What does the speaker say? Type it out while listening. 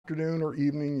afternoon or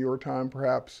evening, your time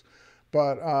perhaps.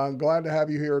 But glad to have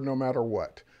you here no matter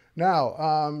what.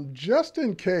 Now, just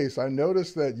in case, I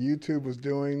noticed that YouTube was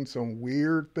doing some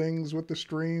weird things with the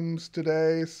streams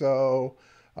today. So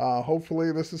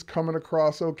hopefully this is coming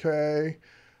across okay.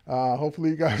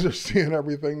 Hopefully you guys are seeing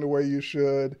everything the way you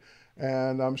should.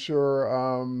 And I'm sure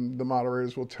the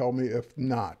moderators will tell me if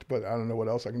not, but I don't know what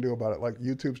else I can do about it. Like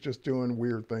YouTube's just doing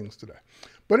weird things today.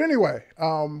 But anyway,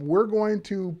 we're going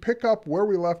to pick up where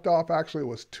we left off. Actually, it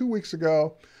was 2 weeks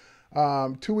ago.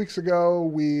 2 weeks ago,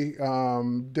 we I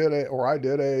did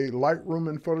a Lightroom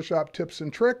and Photoshop tips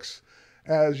and tricks.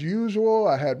 As usual,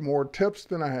 I had more tips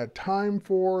than I had time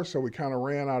for, so we kind of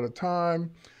ran out of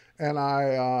time. And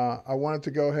I wanted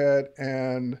to go ahead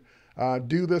and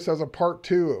do this as a part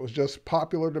 2. It was just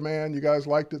popular demand. You guys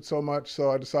liked it so much,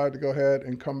 so I decided to go ahead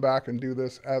and come back and do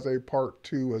this as a part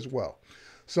 2 as well.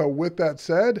 So with that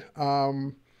said,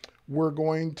 we're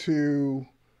going to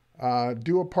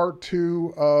do a part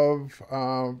 2 of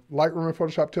Lightroom and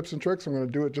Photoshop tips and tricks. I'm going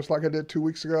to do it just like I did 2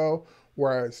 weeks ago,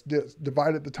 where I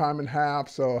divided the time in half.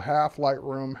 So half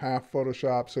Lightroom, half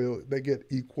Photoshop, so they get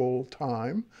equal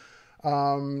time.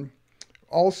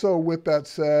 Also, with that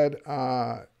said,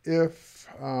 if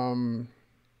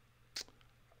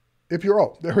you're,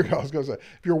 oh, there we go, I was going to say,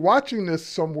 if you're watching this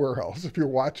somewhere else, if you're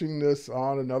watching this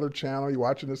on another channel, you're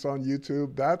watching this on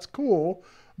YouTube, that's cool,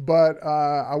 but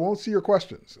I won't see your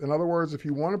questions. In other words, if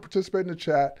you want to participate in the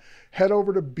chat, head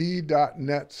over to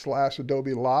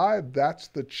b.net/Adobe Live. That's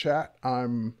the chat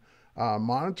I'm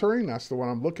monitoring. That's the one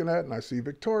I'm looking at, and I see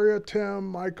Victoria, Tim,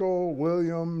 Michael,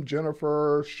 William,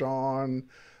 Jennifer, Sean,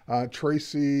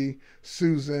 Tracy,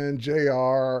 Susan,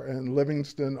 JR, and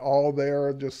Livingston, all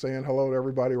there just saying hello to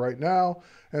everybody right now.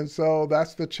 And so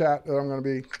that's the chat that I'm going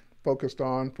to be focused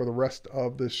on for the rest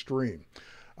of this stream.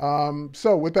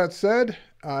 So with that said,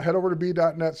 head over to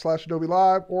b.net/Adobe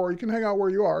Live, or you can hang out where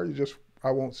you are.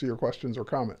 I won't see your questions or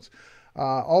comments.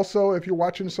 Also, if you're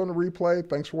watching this on the replay,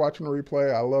 thanks for watching the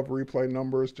replay. I love replay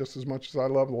numbers just as much as I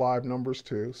love live numbers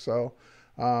too. So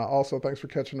also, thanks for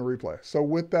catching the replay. So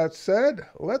with that said,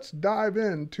 let's dive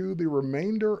into the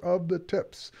remainder of the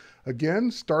tips. Again,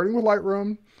 starting with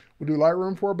Lightroom. We'll do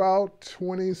Lightroom for about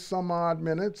 20 some odd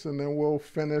minutes, and then we'll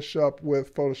finish up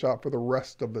with Photoshop for the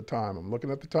rest of the time. I'm looking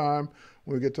at the time.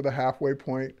 When we get to the halfway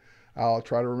point, I'll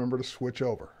try to remember to switch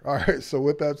over. All right, so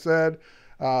with that said,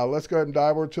 let's go ahead and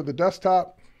dive over to the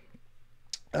desktop.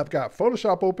 I've got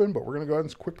Photoshop open, but we're going to go ahead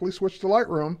and quickly switch to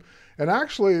Lightroom. And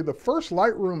actually, the first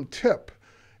Lightroom tip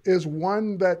is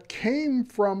one that came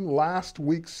from last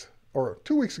week's or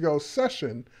 2 weeks ago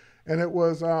session. And it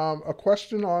was a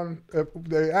question on, if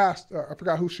they asked, I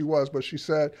forgot who she was, but she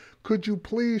said, could you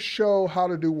please show how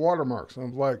to do watermarks? And I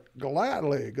was like,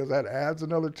 gladly, because that adds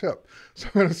another tip. So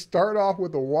I'm going to start off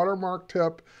with the watermark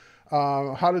tip.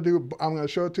 I'm going to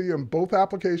show it to you in both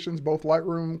applications, both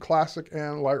Lightroom Classic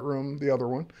and Lightroom, the other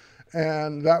one.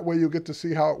 And that way you get to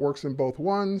see how it works in both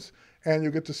ones, and you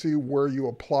get to see where you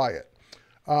apply it.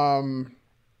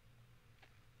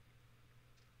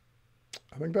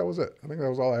 I think that was it. I think that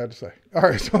was all I had to say. All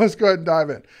right, so let's go ahead and dive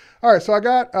in. All right, so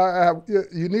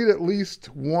you need at least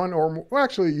one or more. Well,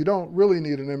 actually, you don't really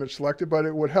need an image selected, but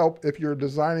it would help if you're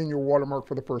designing your watermark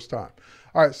for the first time.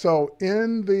 All right, so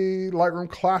in the Lightroom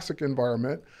Classic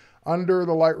environment, under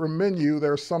the Lightroom menu,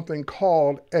 there's something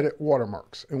called Edit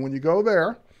Watermarks. And when you go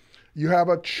there, you have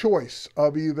a choice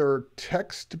of either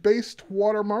text-based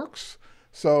watermarks,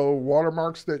 so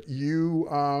watermarks that you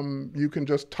can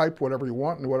just type whatever you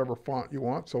want in whatever font you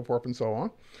want, so forth and so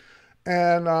on.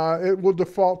 And it will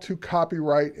default to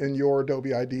copyright in your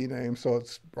Adobe ID name. So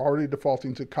it's already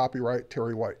defaulting to copyright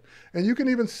Terry White. And you can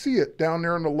even see it down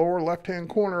there in the lower left-hand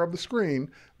corner of the screen.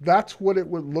 That's what it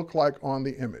would look like on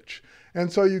the image.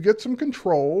 And so you get some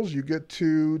controls. You get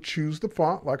to choose the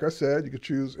font. Like I said, you could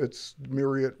choose it's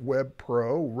Myriad Web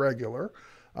Pro regular.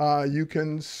 You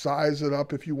can size it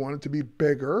up if you want it to be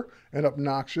bigger and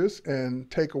obnoxious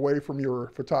and take away from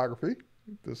your photography.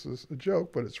 This is a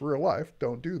joke, but it's real life.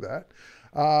 Don't do that.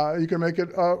 You can make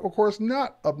it, of course,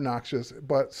 not obnoxious,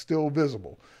 but still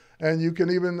visible. And you can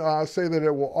even say that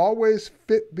it will always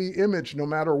fit the image no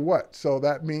matter what. So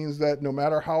that means that no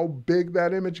matter how big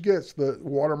that image gets, the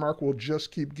watermark will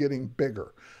just keep getting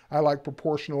bigger. I like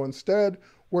proportional instead,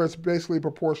 where it's basically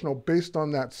proportional based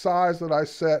on that size that I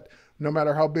set. No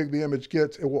matter how big the image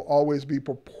gets, it will always be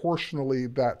proportionally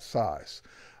that size.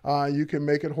 You can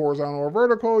make it horizontal or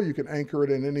vertical. You can anchor it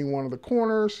in any one of the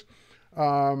corners.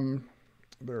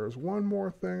 There's one more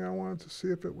thing I wanted to see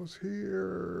if it was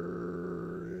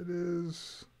here. It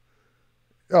is,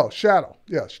 oh, shadow.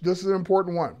 Yes, this is an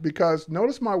important one because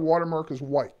notice my watermark is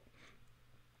white.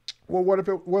 Well, what if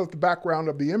the background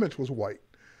of the image was white?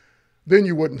 Then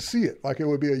you wouldn't see it. Like, it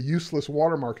would be a useless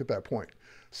watermark at that point.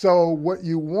 So what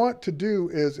you want to do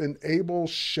is enable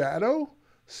shadow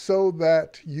so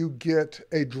that you get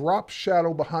a drop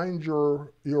shadow behind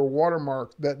your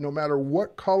watermark that no matter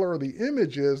what color the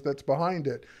image is that's behind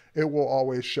it, it will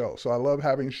always show. So I love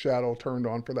having shadow turned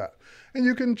on for that. And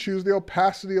you can choose the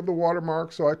opacity of the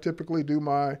watermark. So I typically do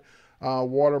my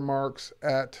watermarks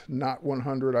at not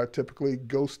 100. I typically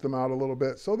ghost them out a little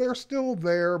bit. So they're still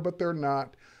there, but they're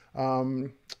not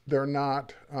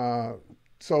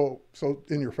so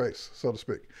in your face, so to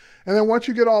speak. And then once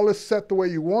you get all this set the way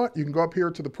you want, you can go up here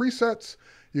to the presets.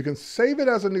 You can save it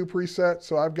as a new preset.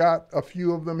 So I've got a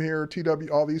few of them here.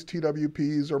 All these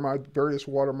TWPs are my various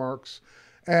watermarks.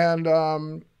 And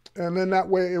then that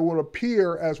way it will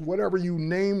appear as whatever you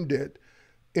named it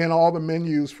in all the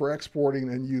menus for exporting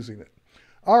and using it.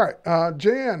 All right,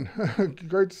 Jan,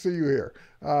 great to see you here.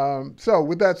 So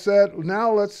with that said,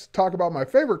 now let's talk about my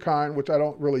favorite kind, which I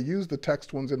don't really use the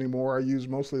text ones anymore. I use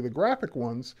mostly the graphic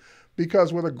ones,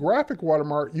 because with a graphic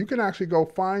watermark, you can actually go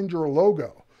find your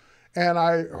logo. And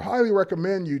I highly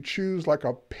recommend you choose like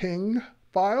a PNG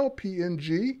file,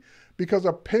 PNG, because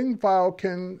a PNG file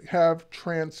can have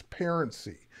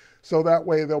transparency. So that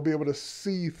way they'll be able to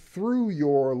see through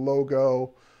your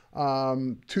logo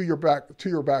to your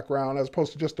background, as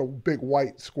opposed to just a big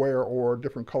white square or a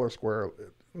different color square,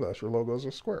 unless your logo is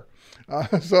a square.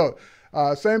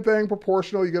 Same thing,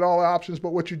 proportional, you get all the options,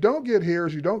 but what you don't get here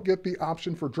is you don't get the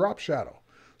option for drop shadow.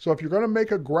 So if you're going to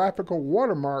make a graphical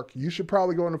watermark, you should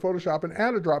probably go into Photoshop and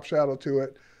add a drop shadow to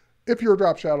it, if your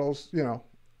drop shadows,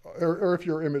 or if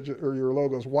your image or your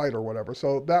logo is white or whatever.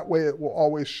 So that way it will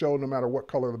always show no matter what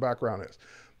color the background is.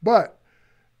 But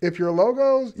if your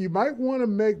logos, you might want to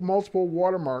make multiple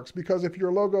watermarks, because if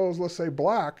your logo is, let's say,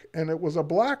 black, and it was a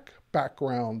black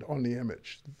background on the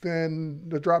image, then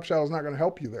the drop shadow is not going to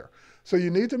help you there. So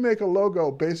you need to make a logo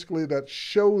basically that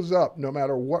shows up no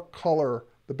matter what color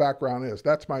the background is.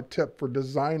 That's my tip for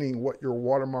designing what your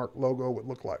watermark logo would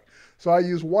look like. So I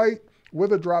use white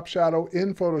with a drop shadow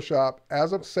in Photoshop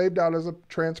saved out as a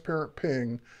transparent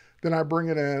PNG. Then I bring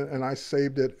it in and I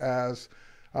saved it as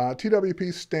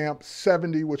TWP stamp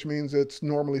 70, which means it's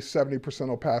normally 70%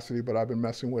 opacity, but I've been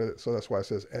messing with it, so that's why it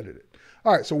says edit it.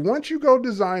 All right, so once you go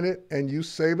design it and you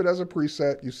save it as a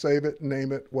preset, you save it,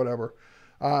 name it, whatever,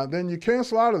 then you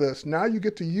cancel out of this. Now you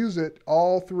get to use it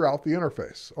all throughout the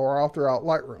interface or all throughout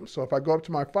Lightroom. So if I go up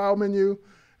to my file menu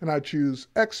and I choose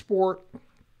export,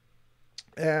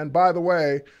 and by the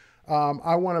way,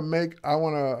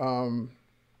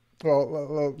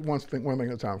 well, one thing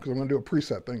at a time, because I'm going to do a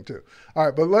preset thing too. All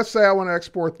right, but let's say I want to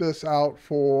export this out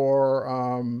for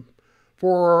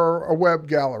a web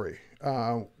gallery.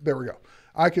 There we go.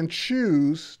 I can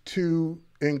choose to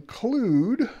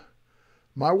include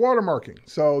my watermarking.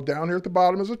 So down here at the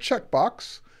bottom is a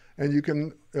checkbox, and you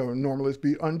can normally it's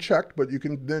be unchecked, but you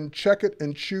can then check it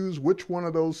and choose which one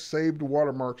of those saved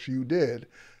watermarks you did,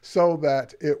 so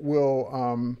that it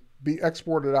will be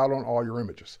exported out on all your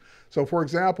images. So for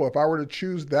example, if I were to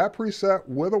choose that preset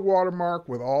with a watermark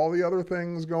with all the other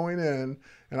things going in,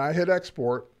 and I hit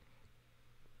export,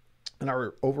 and I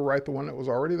overwrite the one that was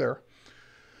already there,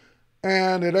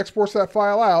 and it exports that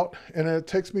file out, and it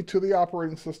takes me to the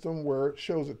operating system where it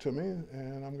shows it to me,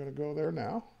 and I'm going to go there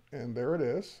now, and there it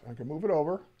is. I can move it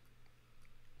over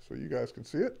so you guys can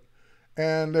see it,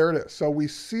 and there it is. So we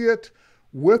see it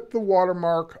with the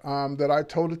watermark that I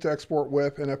told it to export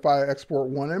with. And if I export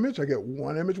one image, I get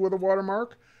one image with a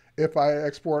watermark. If I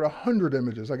export 100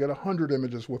 images, I get 100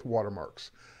 images with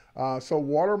watermarks. So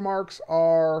watermarks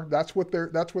are, that's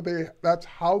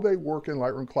how they work in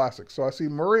Lightroom Classic. So I see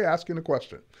Murray asking a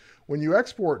question. When you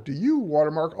export, do you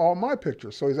watermark all my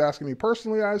pictures? So he's asking me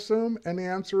personally, I assume, and the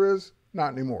answer is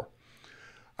not anymore.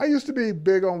 I used to be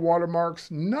big on watermarks,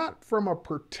 not from a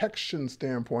protection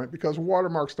standpoint, because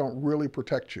watermarks don't really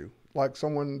protect you. Like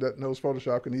someone that knows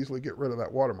Photoshop can easily get rid of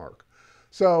that watermark.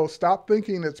 So stop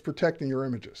thinking it's protecting your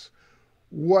images.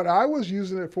 What I was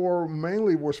using it for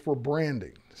mainly was for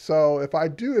branding. So if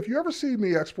you ever see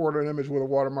me export an image with a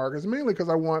watermark, it's mainly because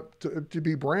I want to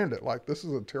be branded, like this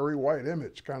is a Terry White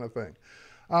image kind of thing.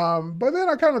 But then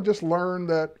I kind of just learned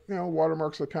that,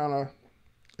 watermarks are kind of,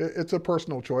 it's a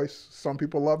personal choice. Some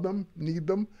people love them, need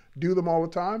them, do them all the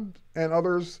time. And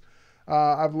others,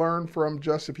 I've learned from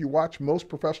just, if you watch most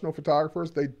professional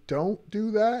photographers, they don't do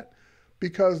that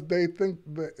because they think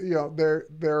that,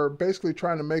 they're basically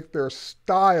trying to make their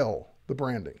style the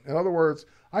branding. In other words,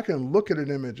 I can look at an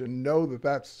image and know that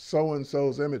that's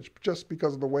so-and-so's image just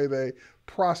because of the way they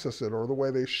process it or the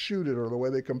way they shoot it or the way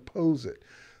they compose it.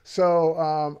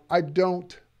 So I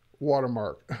don't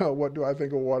watermark. What do I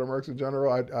think of watermarks in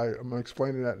general? I'm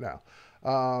explaining that now.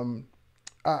 Um,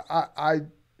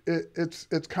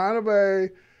 it's kind of a,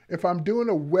 if I'm doing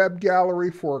a web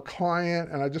gallery for a client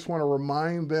and I just want to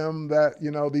remind them that,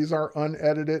 you know, these are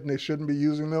unedited and they shouldn't be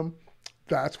using them,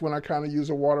 that's when I kind of use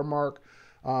a watermark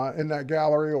in that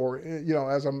gallery, or, you know,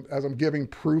 as I'm giving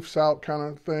proofs out kind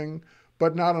of thing,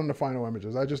 but not on the final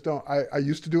images. I just don't, I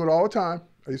used to do it all the time.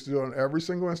 I used to do it on every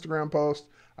single Instagram post.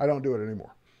 I don't do it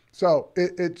anymore. So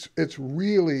it's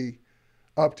really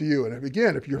up to you. And if,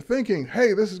 again, if you're thinking,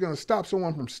 hey, this is going to stop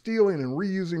someone from stealing and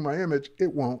reusing my image,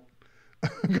 it won't.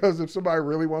 Because if somebody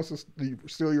really wants to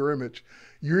steal your image,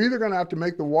 you're either going to have to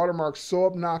make the watermark so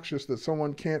obnoxious that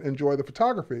someone can't enjoy the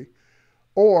photography,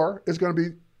 or it's going to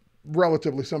be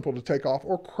relatively simple to take off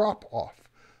or crop off.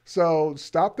 So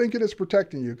stop thinking it's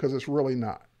protecting you, because it's really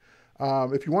not.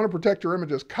 If you want to protect your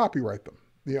images, copyright them.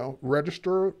 You know,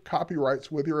 register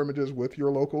copyrights with your images with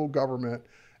your local government,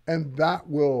 and that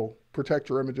will protect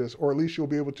your images, or at least you'll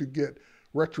be able to get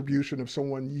retribution if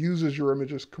someone uses your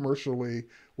images commercially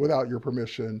without your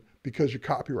permission because you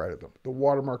copyrighted them. The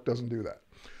watermark doesn't do that.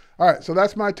 All right, so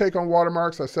that's my take on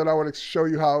watermarks. I said I would show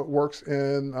you how it works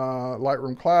in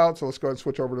Lightroom Cloud, so let's go ahead and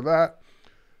switch over to that.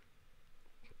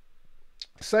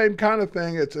 Same kind of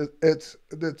thing. It's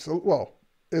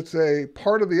a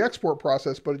part of the export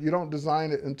process, but you don't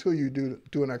design it until you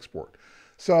do an export.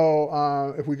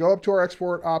 So if we go up to our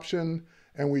export option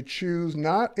and we choose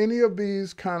not any of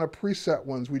these kind of preset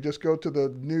ones, we just go to the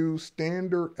new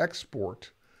standard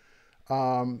export,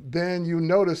 then you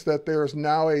notice that there's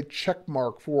now a check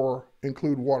mark for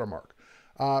include watermark.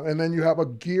 And then you have a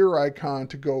gear icon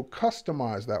to go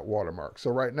customize that watermark.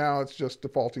 So right now it's just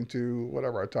defaulting to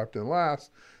whatever I typed in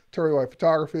last, Terry White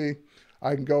Photography.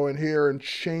 I can go in here and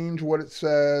change what it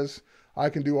says. I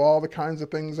can do all the kinds of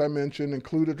things I mentioned,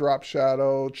 include a drop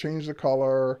shadow, change the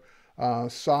color,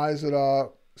 size it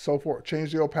up, so forth,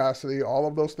 change the opacity, all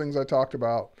of those things I talked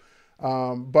about.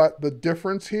 But the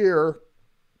difference here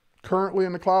currently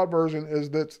in the cloud version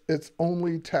is that it's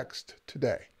only text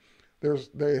today.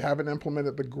 They haven't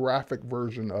implemented the graphic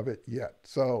version of it yet.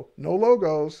 So no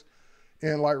logos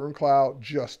in Lightroom Cloud,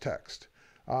 just text.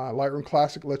 Lightroom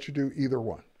Classic lets you do either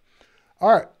one.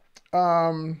 All right.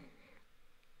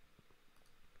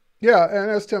 Yeah, and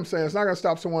as Tim's saying, it's not going to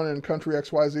stop someone in country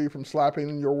XYZ from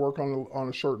slapping your work on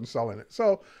a shirt and selling it.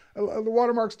 So the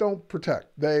watermarks don't protect.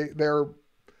 They're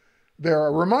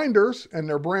reminders and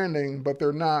they're branding, but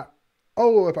they're not,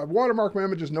 oh, if I watermark my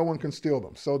images, no one can steal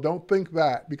them. So don't think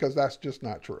that, because that's just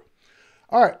not true.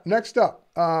 All right, next up,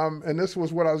 and this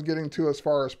was what I was getting to as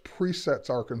far as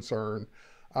presets are concerned.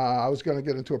 I was going to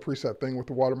get into a preset thing with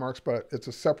the watermarks, but it's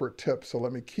a separate tip. So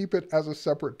let me keep it as a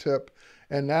separate tip.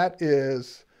 And that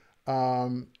is,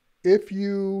 if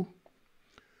you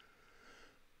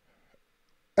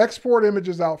export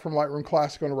images out from Lightroom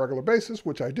Classic on a regular basis,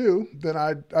 which I do, then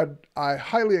I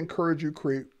highly encourage you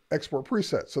create export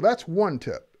presets. So that's one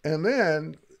tip. And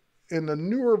then in the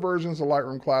newer versions of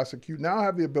Lightroom Classic, you now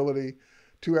have the ability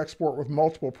to export with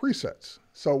multiple presets.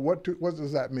 So what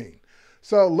does that mean?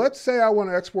 So let's say I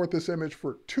want to export this image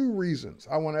for two reasons.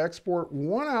 I want to export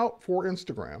one out for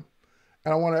Instagram,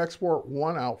 and I want to export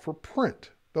one out for print.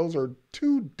 Those are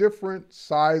two different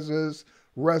sizes,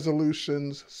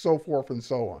 resolutions, so forth and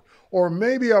so on. Or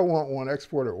maybe I want one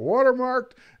exported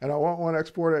watermarked, and I want one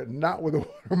exported not with a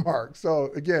watermark.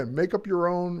 So again, make up your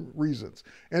own reasons.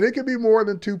 And it could be more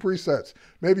than two presets.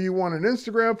 Maybe you want an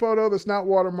Instagram photo that's not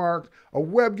watermarked, a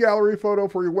web gallery photo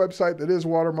for your website that is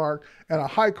watermarked, and a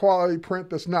high quality print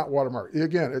that's not watermarked.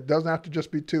 Again, it doesn't have to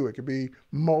just be two. It could be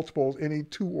multiples, any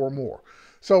two or more.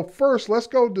 So first, let's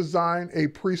go design a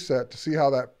preset to see how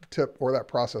that tip or that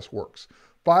process works.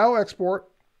 File, export,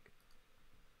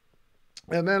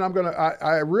 and then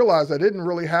I realized I didn't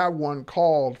really have one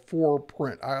called for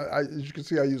print. As you can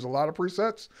see, I use a lot of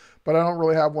presets, but I don't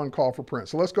really have one called for print.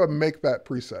 So let's go ahead and make that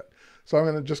preset. So I'm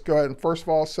going to just go ahead and first of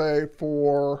all say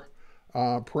for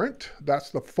print, that's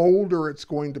the folder it's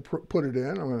going to put it in.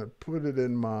 I'm going to put it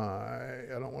in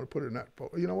I don't want to put it in that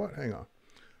folder. You know what? Hang on.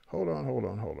 Hold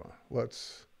on.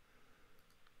 Let's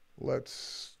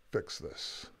fix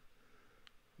this.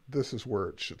 This is where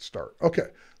it should start. Okay,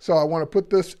 so I want to put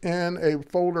this in a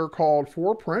folder called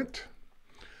for print.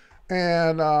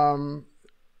 And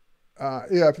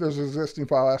yeah, if there's an existing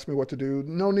file, ask me what to do.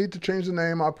 No need to change the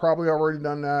name. I've probably already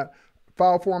done that.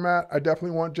 File format, I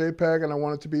definitely want JPEG, and I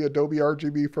want it to be Adobe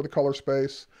RGB for the color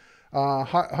space.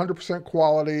 100%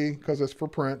 quality because it's for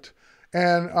print.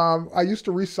 And I used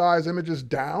to resize images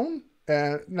down,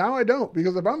 and now I don't,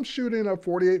 because if I'm shooting a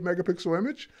 48 megapixel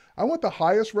image, I want the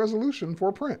highest resolution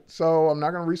for print. So I'm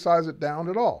not going to resize it down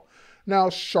at all. Now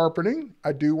sharpening,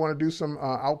 I do want to do some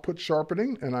output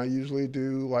sharpening, and I usually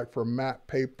do like for matte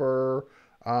paper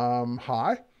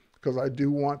high, because I do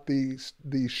want the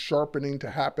sharpening to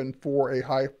happen for a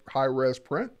high res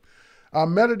print.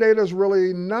 Metadata is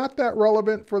really not that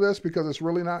relevant for this because it's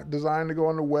really not designed to go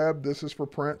on the web. This is for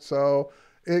print, so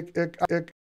it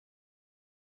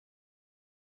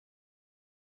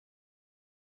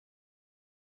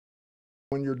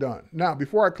when you're done. Now,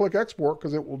 before I click export,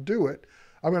 because it will do it,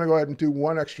 I'm going to go ahead and do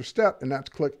one extra step, and that's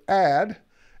click add,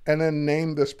 and then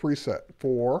name this preset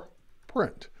for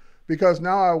print. Because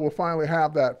now I will finally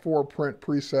have that for print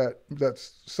preset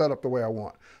that's set up the way I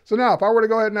want. So now if I were to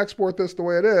go ahead and export this the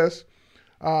way it is,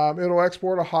 it'll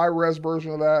export a high res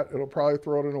version of that. It'll probably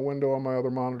throw it in a window on my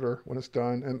other monitor when it's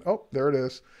done. And oh, there it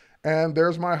is. And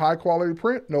there's my high quality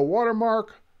print, no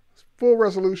watermark, full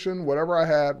resolution, whatever I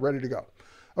had, ready to go.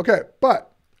 Okay, but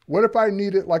what if I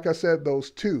needed, like I said,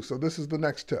 those two? So this is the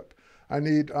next tip. I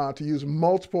need to use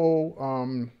multiple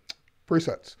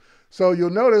presets. So you'll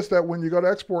notice that when you go to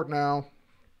export now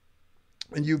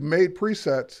and you've made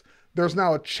presets, there's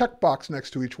now a checkbox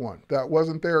next to each one. That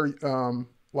wasn't there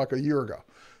like a year ago.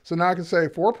 So now I can say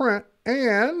for print,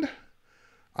 and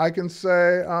I can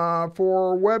say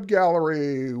for web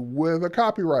gallery with a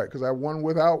copyright, because I have one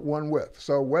without, one with.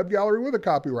 So web gallery with a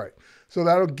copyright. So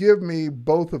that'll give me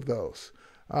both of those.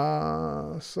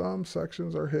 Some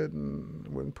sections are hidden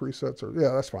when presets are,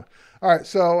 yeah, that's fine. All right,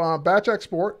 so batch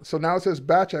export. So now it says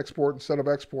batch export instead of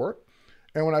export.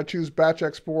 And when I choose batch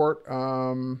export,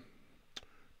 ooh,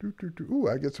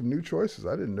 I get some new choices.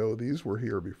 I didn't know these were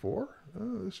here before.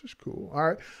 Oh, this is cool. All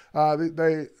right, I think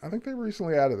they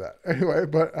recently added that. Anyway,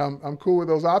 but I'm cool with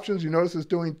those options. You notice it's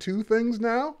doing two things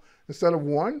now instead of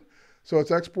one. So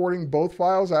it's exporting both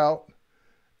files out.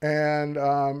 And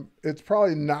it's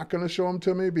probably not going to show them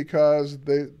to me because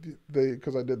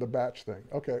because I did the batch thing.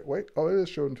 Okay, wait. Oh, it is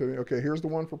showing to me. Okay, here's the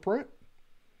one for print.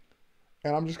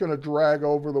 And I'm just going to drag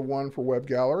over the one for web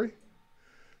gallery.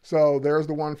 So there's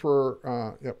the one for,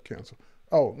 yep, cancel.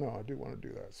 Oh, no, I do want to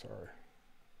do that. Sorry.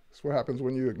 That's what happens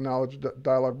when you acknowledge the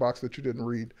dialog box that you didn't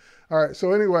read. All right,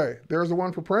 so anyway, there's the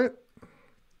one for print.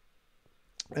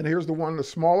 And here's the one, the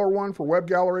smaller one for web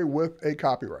gallery with a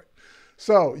copyright.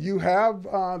 So you have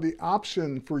the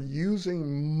option for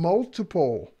using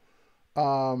multiple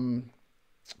presets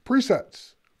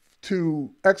to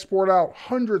export out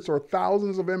hundreds or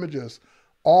thousands of images,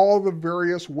 all the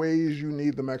various ways you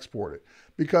need them exported.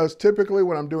 Because typically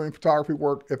when I'm doing photography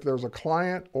work, if there's a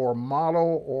client or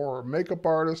model or makeup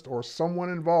artist or someone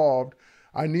involved,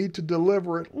 I need to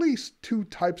deliver at least two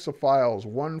types of files,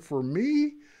 one for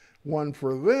me, one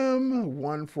for them,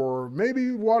 one for maybe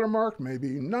watermarked,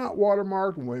 maybe not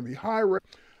watermarked, maybe high res.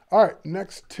 All right,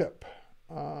 next tip.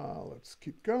 Let's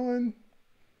keep going.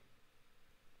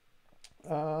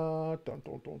 Okay,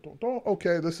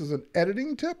 this is an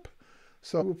editing tip.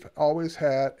 So we've always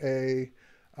had a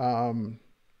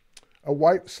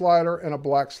white slider and a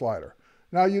black slider.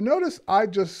 Now you notice I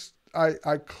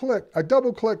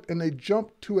double clicked and they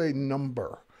jumped to a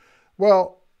number.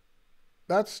 Well,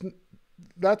 that's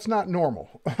not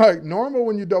normal. Like normal,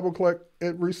 when you double click,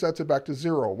 it resets it back to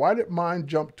 0. Why did mine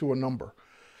jump to a number?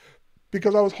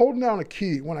 Because I was holding down a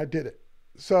key when I did it.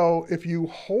 So if you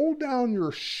hold down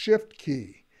your shift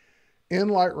key in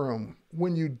Lightroom,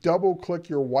 when you double click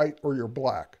your white or your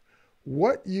black,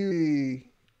 what YouTube,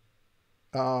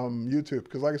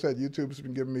 because like I said, YouTube's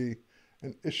been giving me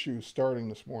an issue starting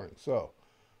this morning. So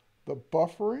the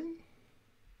buffering,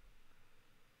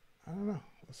 I don't know,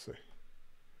 let's see.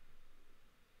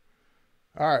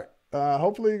 All right,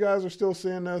 hopefully you guys are still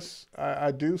seeing this.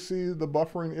 I do see the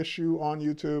buffering issue on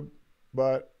YouTube,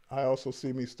 but I also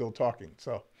see me still talking.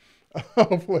 So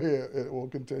hopefully it will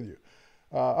continue.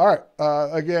 All right,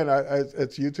 again,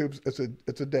 it's YouTube's,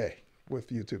 it's a day with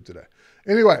YouTube today.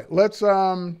 Anyway, let's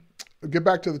get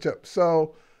back to the tip.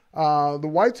 So the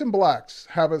whites and blacks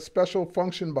have a special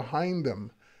function behind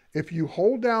them. If you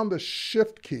hold down the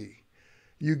shift key,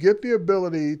 you get the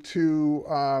ability to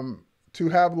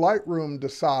have Lightroom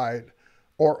decide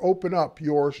or open up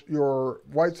your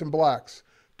whites and blacks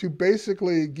to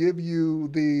basically give you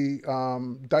the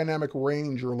dynamic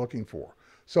range you're looking for.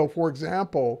 So for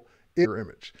example, your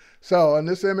image. So in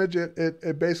this image,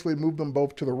 it basically moved them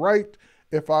both to the right.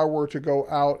 If I were to go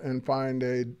out and find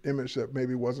an image that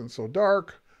maybe wasn't so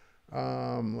dark,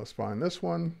 let's find this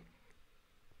one.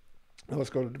 And let's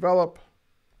go to develop.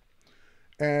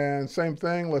 And same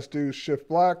thing, let's do shift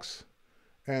blacks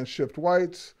and shift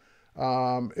whites.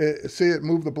 See it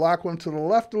move the black one to the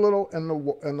left a little and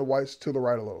the whites to the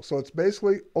right a little. So it's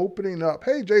basically opening up.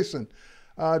 Hey, Jason.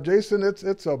 Jason, it's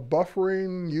a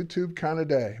buffering YouTube kind of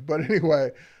day. But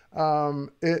anyway,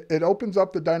 it opens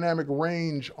up the dynamic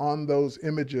range on those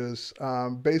images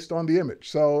based on the image.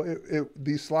 So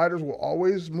these sliders will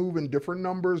always move in different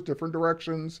numbers, different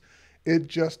directions. It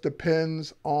just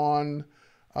depends on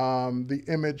the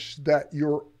image that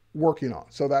you're working on.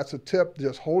 So that's a tip.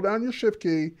 Just hold down your shift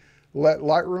key, let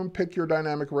Lightroom pick your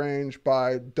dynamic range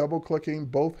by double clicking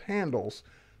both handles.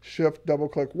 Shift double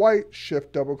click white,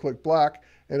 shift double click black,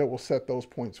 and it will set those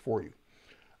points for you.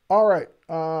 All right,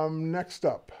 next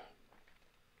up.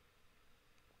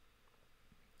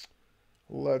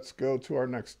 Let's go to our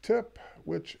next tip,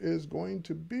 which is going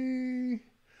to be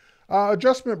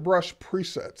adjustment brush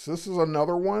presets. This is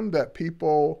another one that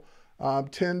people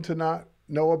tend to not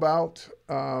know about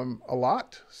a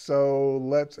lot.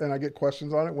 So and I get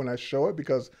questions on it when I show it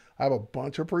because I have a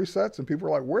bunch of presets and people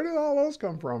are like, where did all those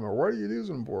come from? Or what are you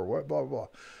using them for? What, blah, blah.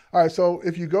 All right, so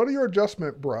if you go to your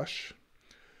adjustment brush,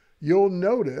 you'll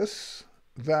notice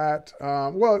that,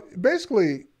 well,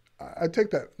 basically, I take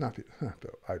that, not the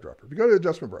eyedropper. If you go to the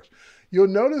adjustment brush, you'll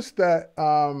notice that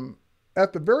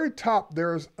at the very top,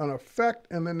 there's an effect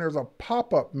and then there's a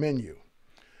pop-up menu.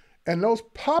 And those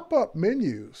pop-up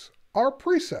menus are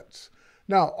presets.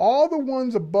 Now, all the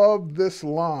ones above this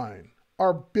line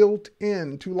are built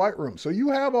into Lightroom. So you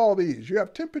have all these. You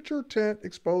have temperature, tint,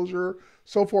 exposure,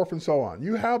 so forth and so on.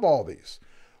 You have all these.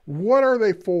 What are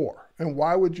they for? And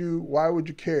why would you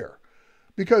care?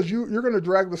 Because you're going to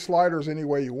drag the sliders any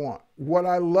way you want. What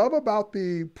I love about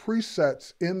the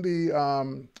presets in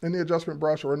the adjustment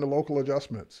brush or in the local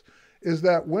adjustments is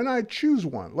that when I choose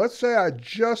one, let's say I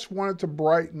just wanted to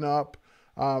brighten up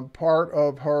part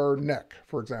of her neck,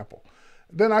 for example,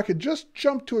 then I could just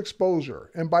jump to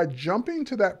exposure. And by jumping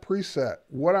to that preset,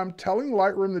 what I'm telling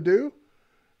Lightroom to do,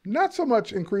 not so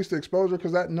much increase the exposure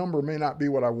because that number may not be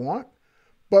what I want,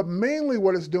 but mainly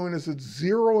what it's doing is it's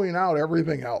zeroing out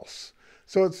everything else.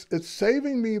 So it's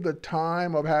saving me the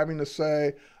time of having to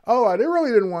say, oh, I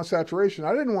really didn't want saturation.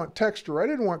 I didn't want texture. I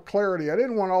didn't want clarity. I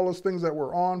didn't want all those things that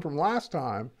were on from last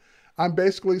time. I'm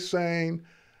basically saying,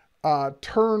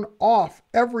 turn off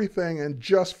everything and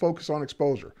just focus on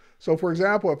exposure. So for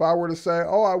example, if I were to say,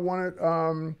 oh, I wanted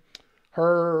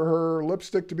her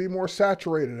lipstick to be more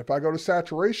saturated. If I go to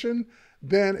saturation,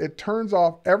 then it turns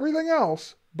off everything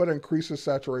else, but increases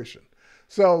saturation.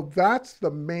 So that's the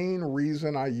main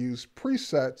reason I use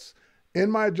presets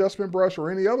in my adjustment brush or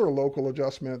any other local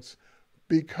adjustments,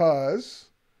 because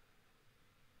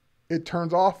it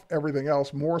turns off everything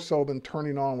else more so than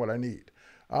turning on what I need.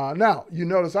 Now, you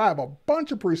notice I have a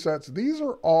bunch of presets. These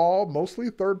are all mostly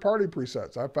third-party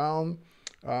presets. I found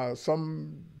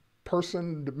some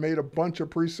person made a bunch of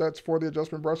presets for the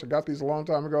adjustment brush. I got these a long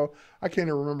time ago. I can't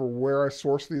even remember where I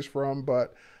sourced these from,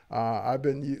 but I've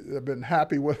been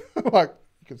happy with, like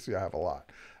you can see I have a lot.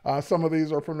 Some of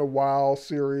these are from the WoW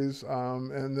series,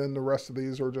 and then the rest of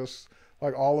these are just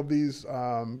like all of these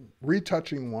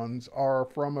retouching ones are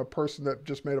from a person that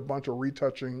just made a bunch of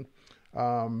retouching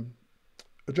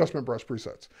adjustment brush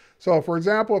presets. So for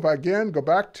example, if I again go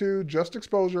back to just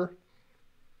exposure,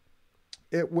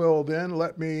 it will then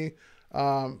let me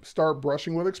start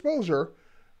brushing with exposure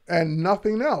and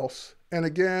nothing else. And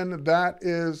again,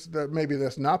 maybe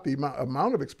that's not the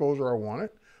amount of exposure I wanted,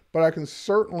 but I can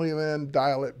certainly then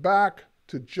dial it back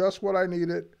to just what I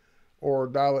needed or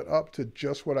dial it up to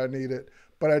just what I needed,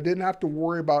 but I didn't have to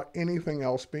worry about anything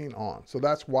else being on. So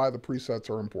that's why the presets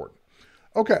are important.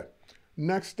 Okay,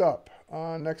 next up,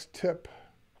 next tip.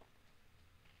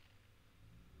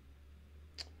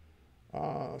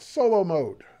 Solo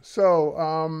mode.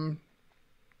 So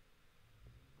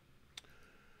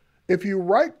if you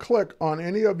right click on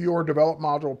any of your develop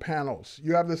module panels,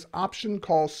 you have this option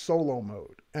called solo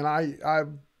mode. And I've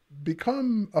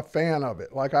become a fan of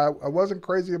it. Like I wasn't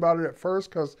crazy about it at first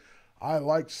because I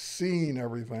like seeing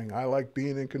everything. I like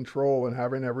being in control and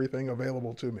having everything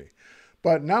available to me.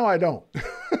 But now I don't.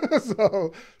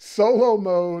 So solo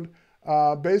mode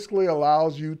basically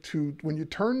allows you to, when you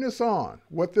turn this on,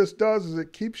 what this does is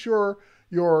it keeps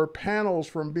your panels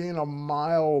from being a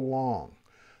mile long.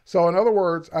 So in other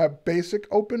words, I have basic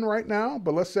open right now,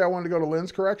 but let's say I wanted to go to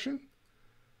lens correction,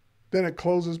 then it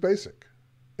closes basic.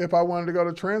 If I wanted to go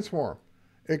to transform,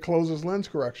 it closes lens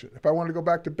correction. If I wanted to go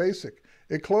back to basic,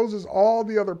 it closes all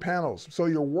the other panels. So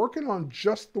you're working on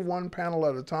just the one panel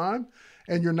at a time,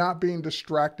 and you're not being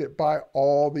distracted by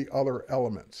all the other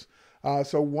elements.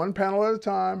 So one panel at a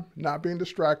time, not being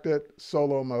distracted,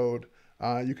 solo mode.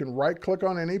 You can right click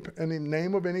on any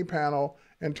name of any panel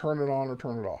and turn it on or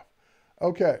turn it off.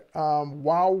 Okay,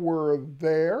 while we're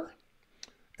there,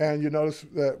 and you notice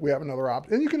that we have another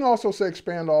option, and you can also say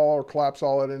expand all or collapse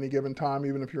all at any given time,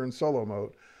 even if you're in solo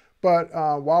mode. But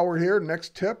while we're here,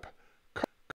 next tip,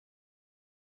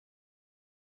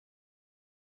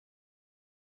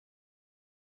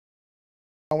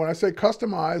 When I say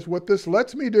customize, what this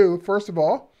lets me do, first of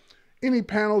all, any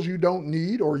panels you don't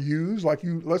need or use, like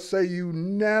let's say you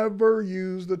never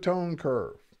use the tone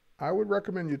curve. I would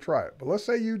recommend you try it. But let's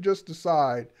say you just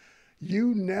decide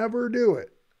you never do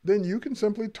it, then you can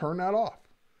simply turn that off.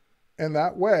 And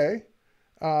that way,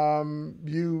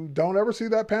 you don't ever see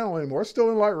that panel anymore. It's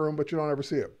still in Lightroom, but you don't ever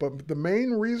see it. But the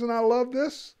main reason I love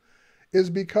this is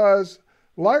because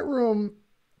Lightroom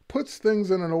puts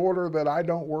things in an order that I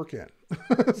don't work in.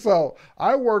 So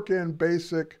I work in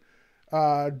basic,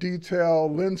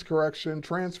 detail, lens correction,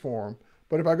 transform.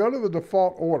 But if I go to the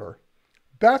default order,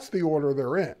 that's the order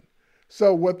they're in.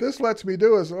 So what this lets me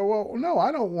do is, oh, well, no,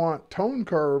 I don't want tone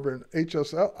curve and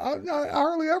HSL. I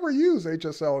hardly ever use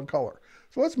HSL in color.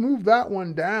 So let's move that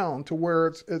one down to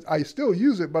where I still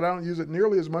use it, but I don't use it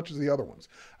nearly as much as the other ones.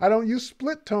 I don't use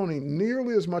split toning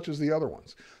nearly as much as the other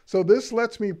ones. So this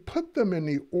lets me put them in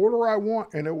the order I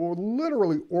want, and it will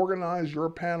literally organize your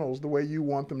panels the way you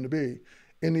want them to be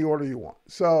in the order you want.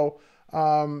 So,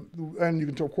 and you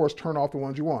can, of course, turn off the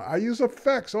ones you want. I use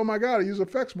effects. Oh my God, I use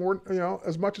effects more,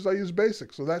 as much as I use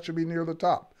basic. So that should be near the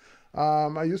top.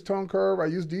 I use tone curve. I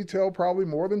use detail probably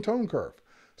more than tone curve.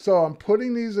 So I'm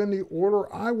putting these in the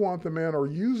order I want them in or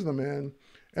use them in,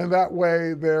 and that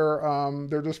way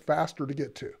they're just faster to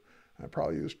get to. I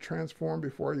probably use transform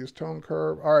before I use tone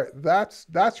curve. All right,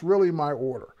 that's really my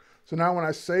order. So now when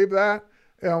I save that,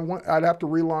 I'd have to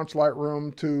relaunch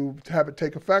Lightroom to have it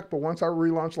take effect, but once I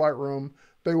relaunch Lightroom,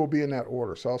 they will be in that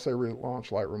order. So I'll say relaunch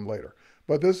Lightroom later.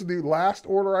 But this is the last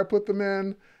order I put them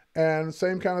in. And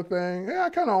same kind of thing. Yeah, I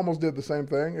kind of almost did the same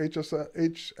thing.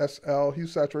 HSL, hue,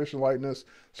 saturation, lightness,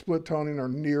 split toning are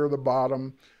near the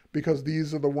bottom because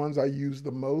these are the ones I use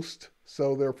the most.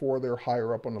 So therefore, they're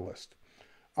higher up on the list.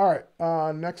 All right,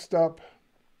 next up.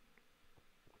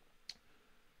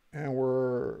 And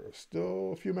we're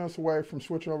still a few minutes away from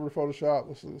switching over to Photoshop.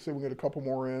 Let's see if we can get a couple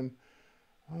more in.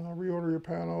 Reorder your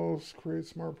panels, create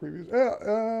smart previews.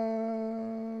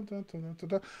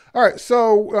 All right,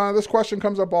 so this question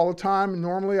comes up all the time.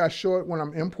 Normally I show it when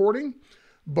I'm importing,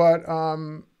 but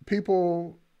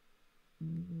people,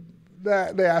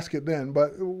 they ask it then.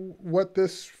 But what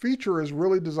this feature is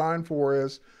really designed for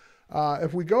is,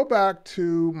 if we go back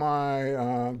to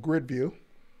my grid view,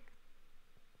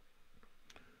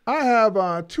 I have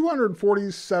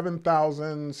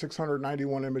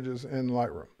 247,691 images in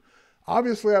Lightroom.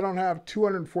 Obviously, I don't have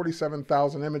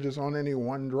 247,000 images on any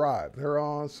one drive.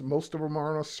 Most of them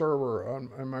are on a server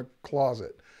in my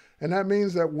closet. And that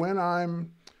means that when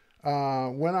I'm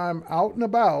out and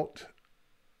about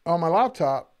on my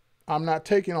laptop, I'm not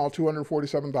taking all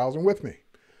 247,000 with me.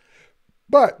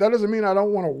 But that doesn't mean I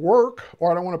don't want to work,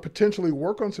 or I don't want to potentially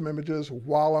work on some images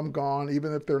while I'm gone,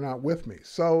 even if they're not with me.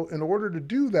 So in order to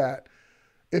do that,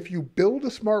 if you build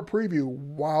a smart preview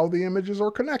while the images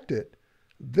are connected,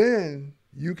 then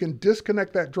you can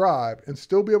disconnect that drive and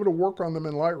still be able to work on them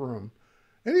in Lightroom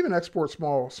and even export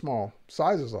small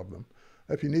sizes of them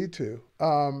if you need to,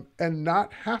 and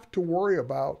not have to worry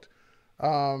about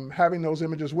having those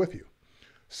images with you.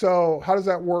 So how does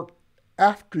that work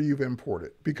after you've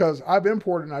imported? Because I've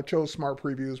imported and I chose smart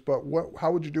previews, but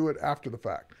how would you do it after the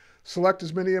fact? Select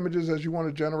as many images as you want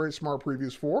to generate smart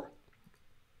previews for.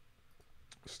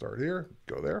 Start here,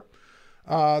 go there.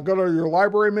 Go to your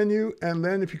library menu, and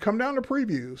then if you come down to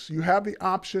previews, you have the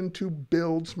option to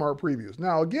build smart previews.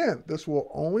 Now again, this will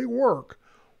only work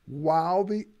while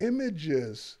the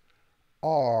images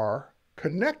are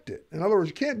connected. In other words,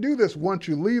 you can't do this once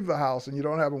you leave the house and you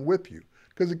don't have them with you,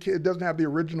 because it doesn't have the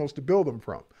originals to build them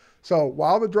from. So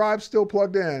while the drive's still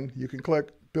plugged in, you can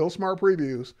click Build Smart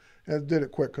Previews, and it did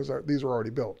it quick because these are already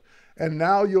built. And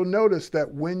now you'll notice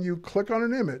that when you click on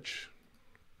an image,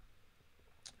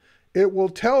 it will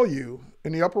tell you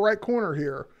in the upper right corner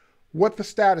here what the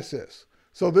status is.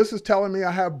 So this is telling me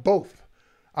I have both.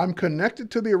 I'm connected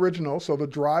to the original, so the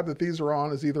drive that these are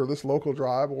on is either this local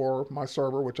drive or my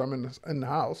server, which I'm in the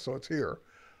house, so it's here.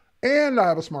 And I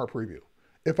have a smart preview.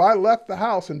 If I left the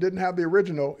house and didn't have the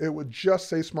original, it would just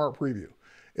say smart preview.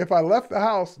 If I left the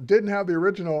house, didn't have the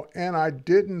original, and I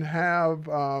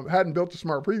hadn't built a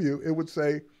smart preview, it would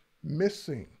say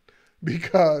missing,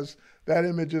 because that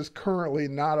image is currently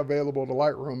not available to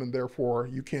Lightroom, and therefore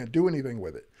you can't do anything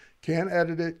with it. Can't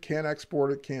edit it, can't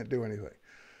export it, can't do anything.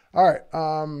 All right,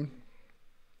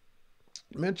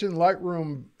 mention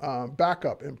Lightroom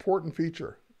backup, important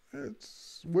feature.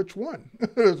 It's which one?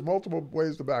 There's multiple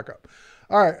ways to back up.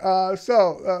 All right,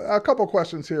 so a couple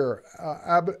questions here.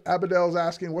 Abidel's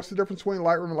asking, what's the difference between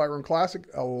Lightroom and Lightroom Classic?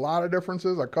 A lot of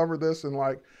differences. I covered this in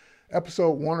like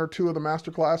episode 1 or 2 of the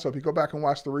masterclass. So if you go back and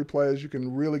watch the replays, you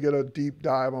can really get a deep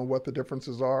dive on what the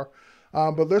differences are.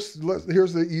 But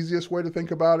here's the easiest way to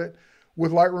think about it.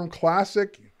 With Lightroom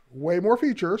Classic, way more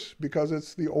features because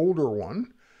it's the older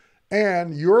one.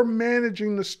 And you're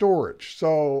managing the storage.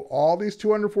 So all these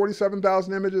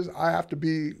 247,000 images, I have to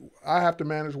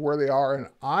manage where they are, and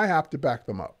I have to back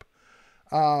them up.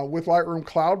 With Lightroom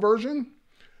Cloud version,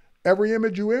 every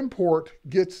image you import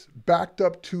gets backed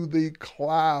up to the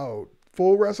cloud.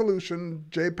 Full resolution,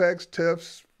 JPEGs,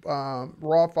 TIFFs,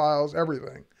 RAW files,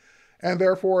 everything. And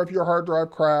therefore, if your hard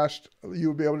drive crashed, you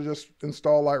would be able to just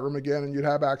install Lightroom again and you'd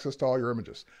have access to all your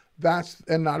images.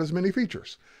 And not as many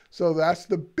features. So that's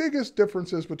the biggest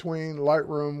differences between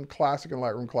Lightroom Classic and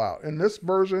Lightroom Cloud. And this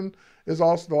version is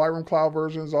also, the Lightroom Cloud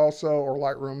version is also, or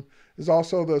Lightroom, is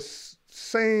also the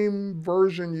same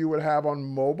version you would have on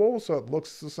mobile. So it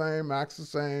looks the same, acts the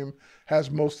same, has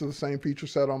most of the same feature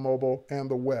set on mobile and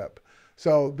the web.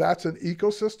 So that's an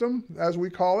ecosystem, as we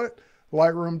call it.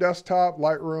 Lightroom desktop,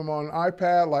 Lightroom on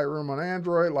iPad, Lightroom on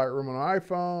Android, Lightroom on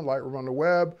iPhone, Lightroom on the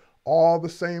web, all the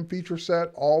same feature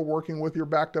set, all working with your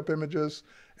backed up images.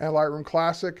 And Lightroom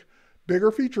Classic, bigger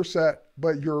feature set,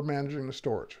 but you're managing the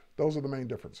storage. Those are the main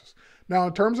differences. Now,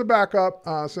 in terms of backup,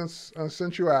 since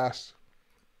you asked,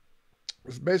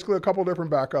 there's basically a couple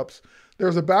different backups.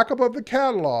 There's a backup of the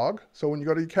catalog. So when you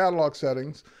go to your catalog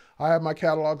settings, I have my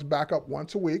catalogs back up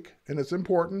once a week, and it's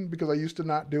important because I used to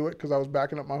not do it because I was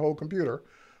backing up my whole computer.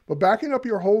 But backing up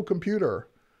your whole computer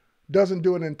doesn't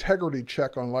do an integrity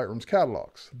check on Lightroom's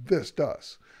catalogs. This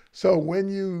does. So when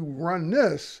you run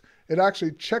this, it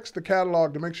actually checks the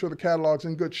catalog to make sure the catalog's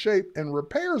in good shape and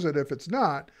repairs it if it's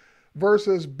not,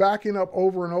 versus backing up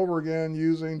over and over again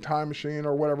using Time Machine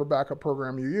or whatever backup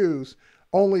program you use,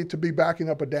 only to be backing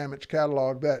up a damaged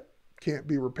catalog that can't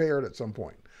be repaired at some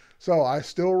point. So I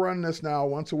still run this now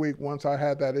once a week. Once I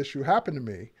had that issue happen to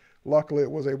me, luckily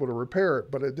it was able to repair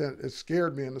it, but it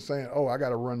scared me into saying, oh, I got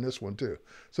to run this one too.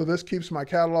 So this keeps my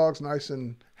catalogs nice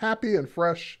and happy and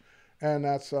fresh. And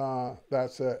that's a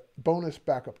bonus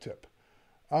backup tip.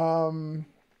 All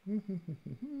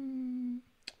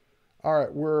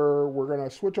right, we're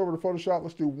gonna switch over to Photoshop.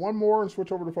 Let's do one more and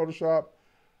switch over to Photoshop.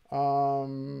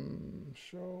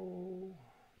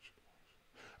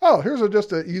 Here's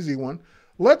just an easy one.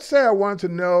 Let's say I wanted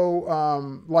to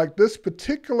know, like this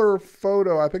particular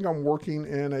photo, I think I'm working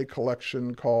in a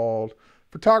collection called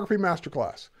Photography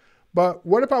Masterclass. But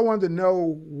what if I wanted to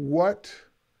know what...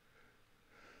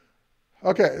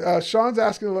 Okay, Sean's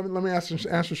asking, let me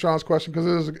answer Sean's question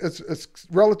because it's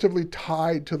relatively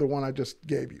tied to the one I just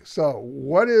gave you. So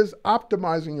what is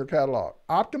optimizing your catalog?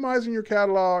 Optimizing your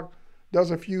catalog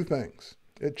does a few things.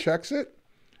 It checks it,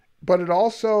 but it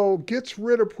also gets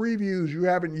rid of previews you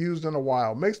haven't used in a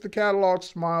while, makes the catalog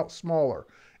smaller.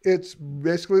 It's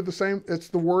basically the same, it's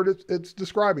the word it's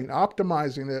describing,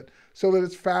 optimizing it so that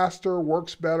it's faster,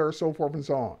 works better, so forth and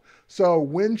so on. So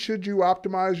when should you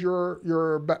optimize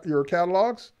your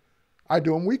catalogs? I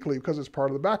do them weekly because it's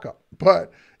part of the backup.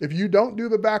 But if you don't do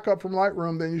the backup from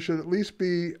Lightroom, then you should at least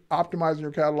be optimizing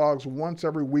your catalogs once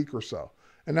every week or so.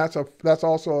 And that's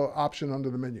also an option under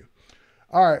the menu.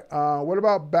 All right, what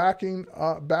about backing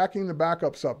the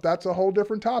backups up? That's a whole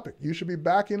different topic. You should be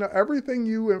backing up everything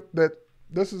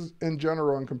this is in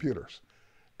general in computers.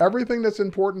 Everything that's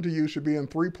important to you should be in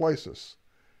 3 places.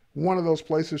 One of those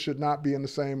places should not be in the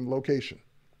same location,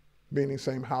 meaning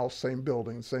same house, same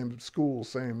building, same school,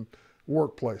 same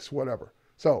workplace, whatever.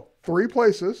 So 3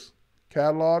 places,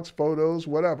 catalogs, photos,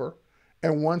 whatever,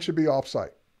 and one should be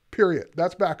offsite, period.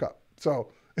 That's backup.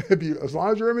 So as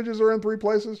long as your images are in 3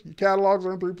 places, your catalogs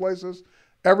are in 3 places,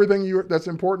 everything that's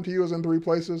important to you is in 3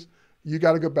 places, you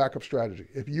got a good backup strategy.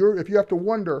 If you have to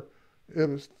wonder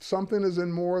if something is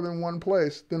in more than one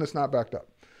place, then it's not backed up.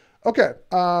 Okay,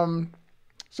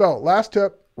 so last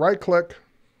tip, right click.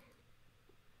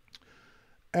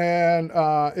 And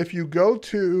if you go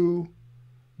to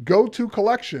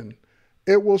collection,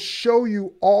 it will show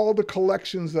you all the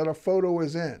collections that a photo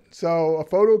is in. So a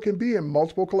photo can be in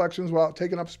multiple collections without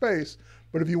taking up space.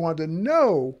 But if you want to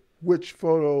know which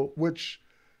collection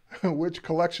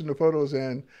the photo is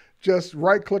in, just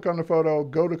right click on the photo,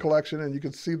 go to collection, and you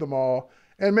can see them all.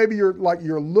 And maybe you're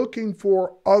looking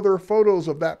for other photos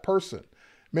of that person.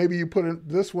 Maybe you put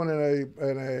this one in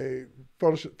a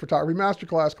photography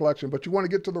masterclass collection, but you want to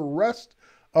get to the rest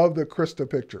of the Krista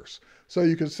pictures. So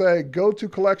you could say, go to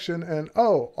collection and,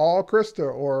 oh, all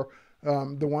Krista, or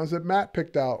the ones that Matt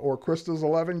picked out, or Krista's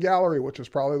 11 gallery, which is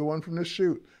probably the one from this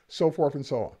shoot, so forth and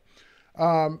so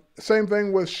on. Same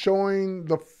thing with showing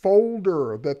the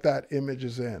folder that image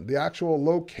is in, the actual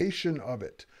location of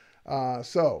it.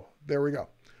 So there we go.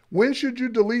 When should you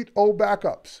delete old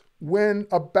backups? When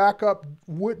a backup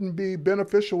wouldn't be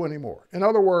beneficial anymore. In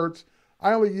other words,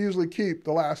 I only usually keep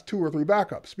the last 2 or 3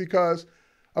 backups, because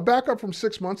a backup from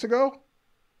 6 months ago,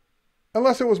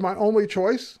 unless it was my only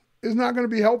choice, is not going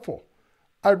to be helpful.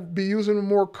 I'd be using a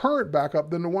more current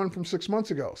backup than the one from 6 months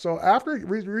ago. So after it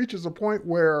reaches a point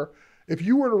where if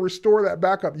you were to restore that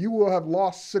backup, you will have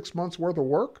lost 6 months worth of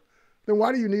work, then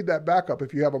why do you need that backup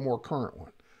if you have a more current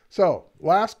one? So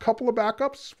last couple of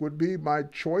backups would be my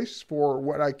choice for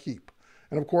what I keep.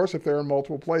 And of course, if they're in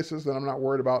multiple places, then I'm not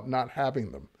worried about not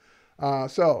having them.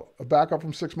 So a backup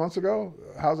from 6 months ago,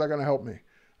 how's that going to help me?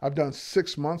 I've done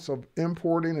 6 months of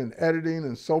importing and editing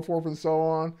and so forth and so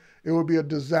on. It would be a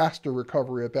disaster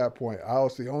recovery at that point. Oh,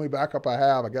 it's the only backup I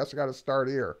have. I guess I got to start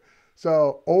here.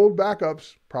 So old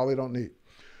backups probably don't need.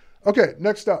 Okay,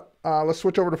 next up, let's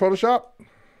switch over to Photoshop.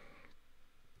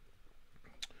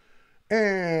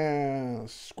 And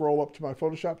scroll up to my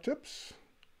Photoshop tips.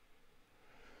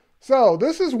 So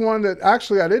this is one that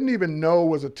actually I didn't even know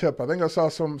was a tip. I think I saw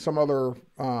some other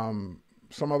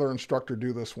instructor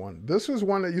do this one. This was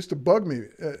one that used to bug me,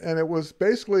 and it was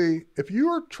basically, if you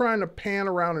are trying to pan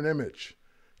around an image,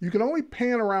 you can only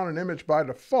pan around an image by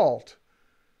default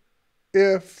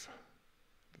if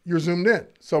you're zoomed in.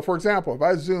 So for example, if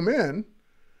I zoom in,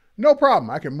 no problem.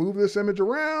 I can move this image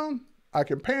around, I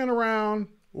can pan around,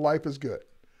 life is good.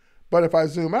 But if I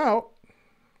zoom out,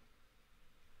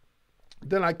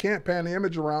 then I can't pan the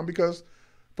image around, because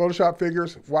Photoshop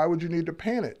figures, why would you need to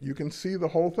pan it? You can see the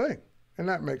whole thing. And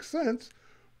that makes sense.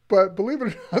 But believe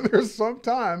it or not, there's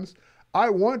sometimes I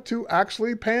want to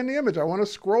actually pan the image. I want to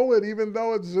scroll it even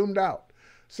though it's zoomed out.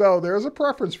 So there's a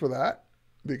preference for that,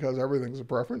 because everything's a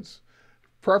preference.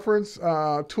 Preference,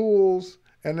 tools,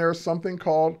 and there's something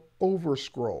called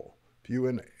Overscroll. If you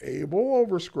enable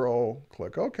Overscroll,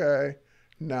 click OK.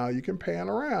 Now you can pan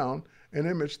around an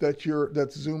image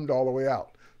that's zoomed all the way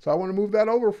out. So I want to move that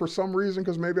over for some reason,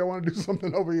 because maybe I want to do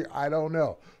something over here. I don't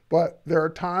know. But there are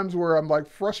times where I'm like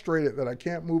frustrated that I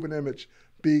can't move an image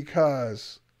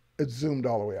because it's zoomed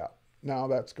all the way out. Now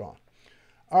that's gone.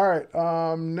 All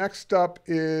right, next up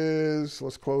is,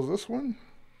 let's close this one.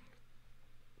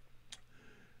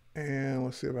 And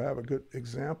let's see if I have a good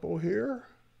example here.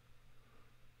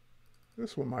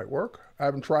 This one might work. I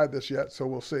haven't tried this yet, so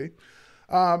we'll see.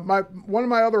 One of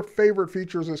my other favorite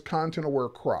features is content-aware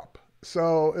crop.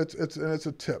 So it's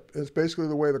a tip. It's basically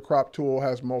the way the crop tool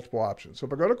has multiple options. So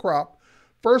if I go to crop,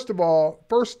 first of all,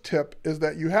 first tip is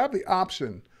that you have the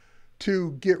option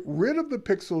to get rid of the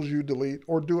pixels you delete,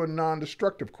 or do a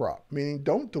non-destructive crop, meaning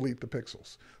don't delete the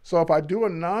pixels. So if I do a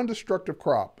non-destructive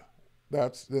crop,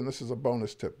 then this is a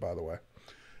bonus tip, by the way.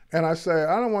 And I say,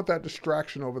 I don't want that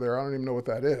distraction over there. I don't even know what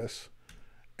that is.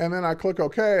 And then I click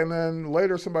OK, and then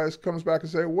later somebody comes back and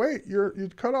say, wait, you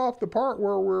cut off the part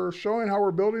where we're showing how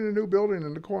we're building a new building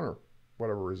in the corner,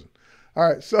 whatever reason. All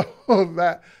right, so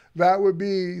that would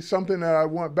be something that I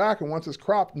want back, and once it's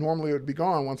cropped, normally it would be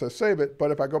gone once I save it.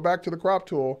 But if I go back to the crop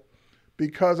tool,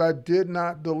 because I did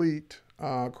not delete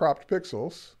cropped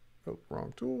pixels, oh,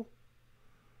 wrong tool,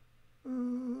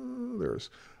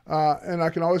 and I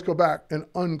can always go back and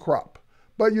uncrop.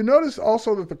 But you notice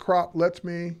also that the crop lets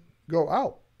me go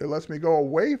out. It lets me go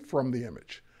away from the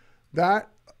image. That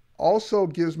also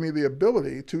gives me the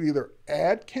ability to either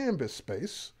add canvas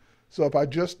space. So if I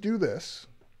just do this,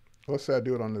 let's say I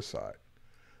do it on this side,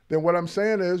 then what I'm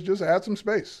saying is just add some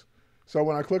space. So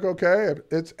when I click OK,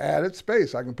 it's added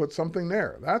space. I can put something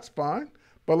there. That's fine.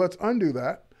 But let's undo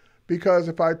that, because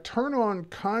if I turn on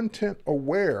content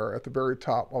aware at the very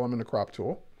top while I'm in the crop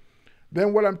tool,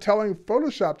 then what I'm telling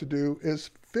Photoshop to do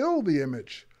is fill the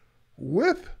image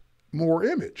with more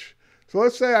image. So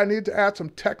let's say I need to add some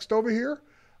text over here.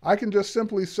 I can just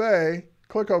simply say,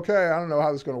 click OK. I don't know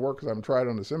how this is going to work because I haven't tried it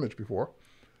on this image before.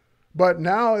 But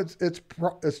now it's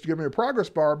giving me a progress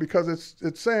bar, because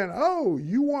it's saying, oh,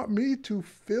 you want me to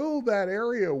fill that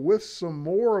area with some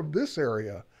more of this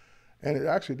area. And it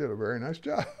actually did a very nice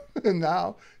job. And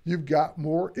now you've got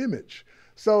more image.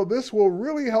 So this will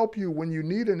really help you when you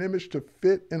need an image to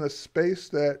fit in a space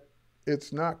that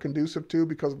it's not conducive to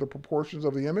because of the proportions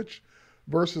of the image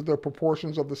versus the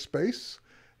proportions of the space.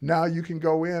 Now you can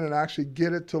go in and actually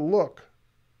get it to look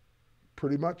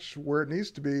pretty much where it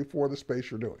needs to be for the space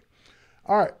you're doing.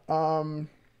 All right,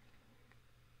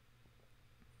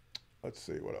 let's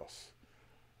see what else.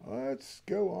 Let's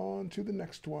go on to the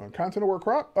next one. Content aware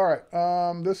crop. All right,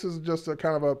 this is just a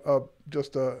kind of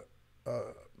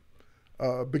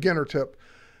a beginner tip.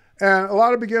 And a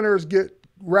lot of beginners get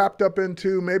wrapped up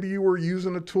into, maybe you were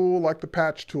using a tool like the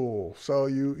patch tool. So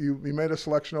you made a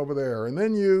selection over there, and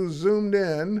then you zoomed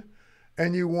in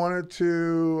and you wanted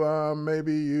to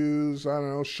maybe use, I don't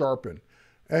know, sharpen,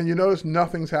 and you notice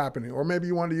nothing's happening. Or maybe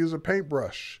you want to use a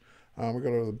paintbrush. We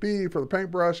go to the B for the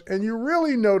paintbrush, and you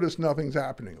really notice nothing's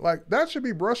happening. Like, that should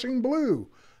be brushing blue.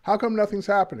 How come nothing's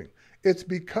happening? It's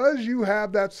because you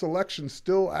have that selection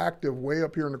still active way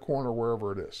up here in the corner,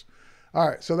 wherever it is. All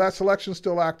right, so that selection's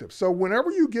still active. So whenever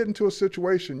you get into a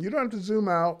situation, you don't have to zoom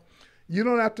out. You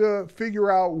don't have to figure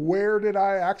out where did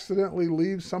I accidentally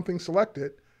leave something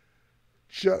selected.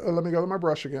 Let me go to my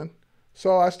brush again.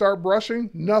 So I start brushing,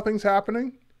 nothing's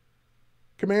happening.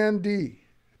 Command D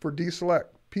for deselect.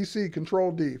 PC,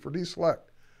 Control D for deselect.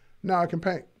 Now I can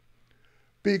paint.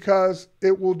 Because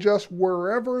it will just,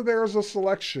 wherever there's a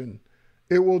selection,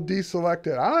 it will deselect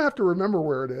it. I don't have to remember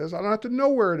where it is. I don't have to know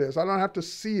where it is. I don't have to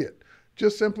see it.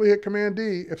 Just simply hit Command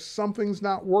D. If something's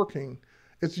not working,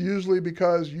 it's usually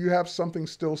because you have something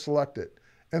still selected,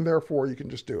 and therefore you can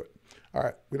just do it. All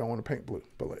right, we don't want to paint blue.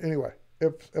 But anyway,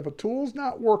 if a tool's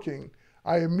not working,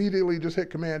 I immediately just hit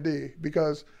Command D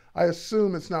because I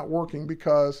assume it's not working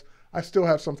because I still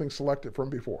have something selected from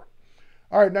before.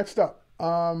 All right, next up.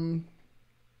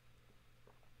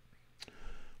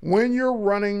 When you're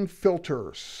running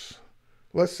filters,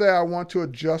 let's say I want to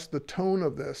adjust the tone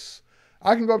of this,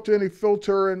 I can go up to any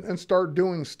filter and start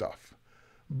doing stuff.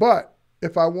 But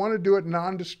if I want to do it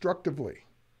non-destructively,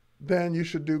 then you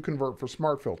should do Convert for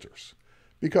Smart Filters.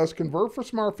 Because Convert for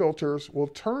Smart Filters will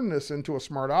turn this into a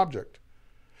smart object.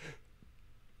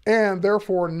 And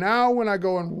therefore, now when I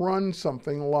go and run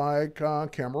something like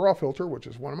Camera Raw Filter, which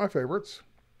is one of my favorites,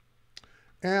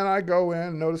 and I go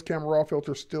in, notice Camera Raw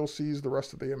Filter still sees the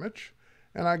rest of the image,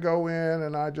 and I go in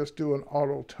and I just do an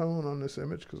auto tone on this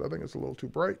image because I think it's a little too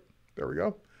bright. There we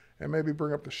go. And maybe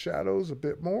bring up the shadows a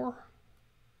bit more.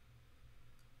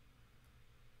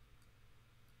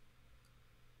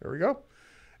 There we go.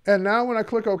 And now when I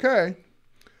click OK,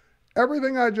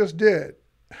 everything I just did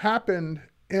happened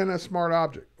in a smart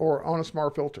object or on a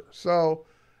smart filter. So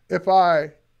if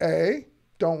I, A,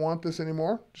 don't want this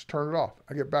anymore, just turn it off.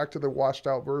 I get back to the washed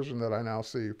out version that I now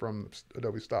see from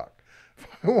Adobe stock. If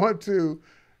I want to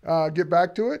get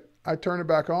back to it, I turn it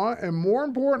back on. And more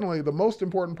importantly, the most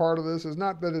important part of this is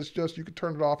not that it's just you can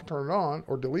turn it off and turn it on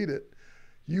or delete it.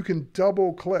 You can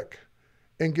double click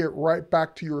and get right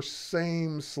back to your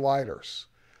same sliders.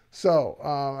 So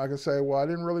I can say, well, I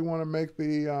didn't really want to make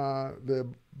the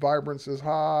vibrance as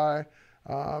high.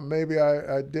 Maybe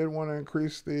I did want to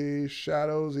increase the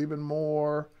shadows even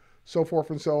more, so forth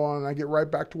and so on. And I get right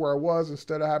back to where I was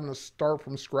instead of having to start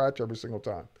from scratch every single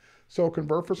time. So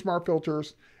Convert for Smart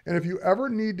Filters. And if you ever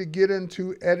need to get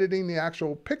into editing the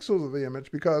actual pixels of the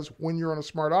image, because when you're on a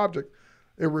smart object,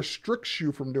 it restricts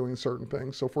you from doing certain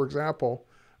things. So for example,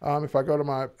 if I go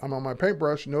to I'm on my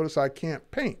paintbrush, notice I can't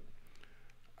paint.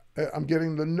 I'm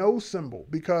getting the no symbol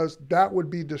because that would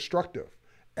be destructive.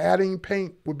 Adding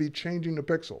paint would be changing the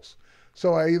pixels.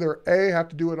 So I either A, have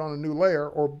to do it on a new layer,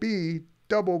 or B,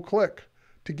 double click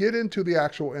to get into the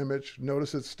actual image.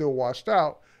 Notice it's still washed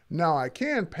out. Now I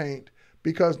can paint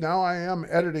because now I am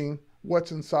editing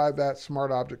what's inside that smart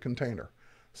object container.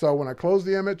 So when I close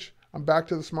the image, I'm back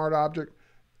to the smart object,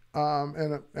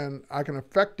 and I can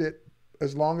affect it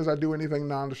as long as I do anything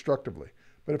non-destructively.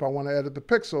 But if I want to edit the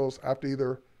pixels, I have to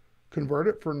either convert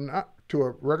it to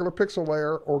a regular pixel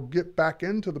layer or get back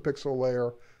into the pixel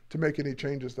layer to make any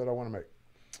changes that I want to make.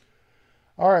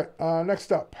 All right,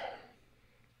 next up.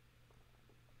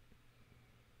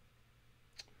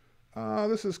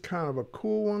 This is kind of a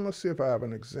cool one. Let's see if I have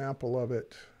an example of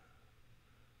it.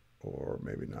 Or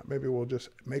maybe not. Maybe we'll just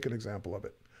make an example of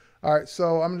it. All right,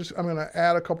 so I'm going to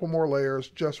add a couple more layers,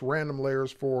 just random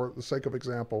layers for the sake of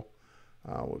example.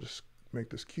 We'll just make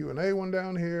this Q&A one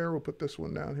down here. We'll put this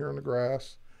one down here in the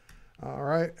grass. All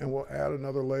right, and we'll add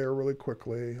another layer really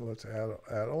quickly. Let's add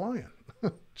a lion,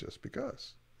 just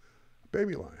because. A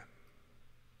baby lion.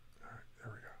 All right,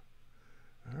 there we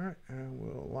go. All right, and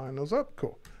we'll line those up.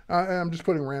 Cool. And I'm just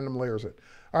putting random layers in.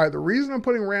 All right, the reason I'm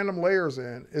putting random layers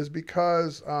in is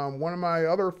because one of my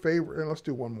other favorite, and let's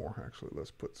do one more, actually.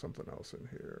 Let's put something else in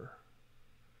here.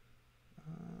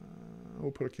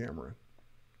 We'll put a camera in.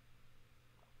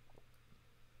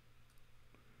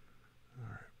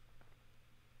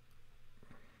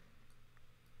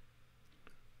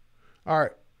 All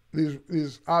right,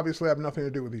 these obviously have nothing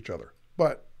to do with each other,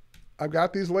 but I've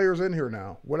got these layers in here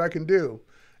now. What I can do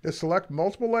is select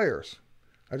multiple layers.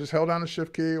 I just held down the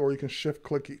Shift key, or you can Shift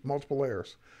click multiple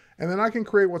layers. And then I can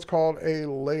create what's called a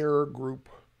layer group,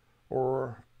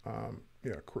 or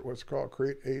what's called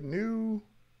create a new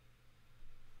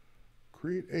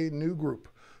group.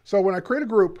 So when I create a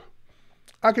group,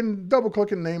 I can double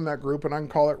click and name that group, and I can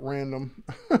call it random,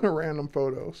 random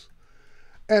photos.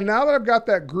 And now that I've got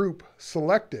that group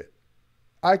selected,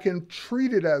 I can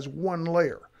treat it as one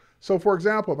layer. So for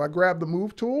example, if I grab the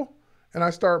move tool and I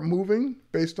start moving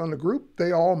based on the group,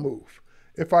 they all move.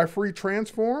 If I free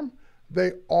transform,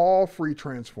 they all free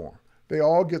transform. They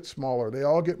all get smaller. They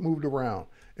all get moved around.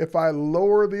 If I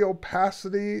lower the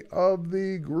opacity of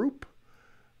the group,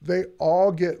 they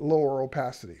all get lower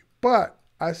opacity. But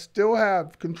I still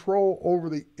have control over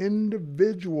the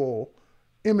individual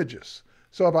images.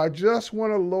 So if I just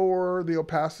want to lower the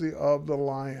opacity of the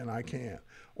lion, I can.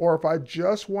 Or if I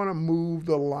just want to move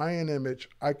the lion image,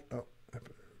 as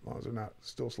long as they're not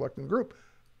still selecting the group.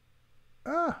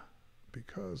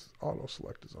 Because auto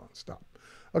select is on. Stop.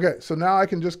 Okay, so now I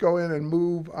can just go in and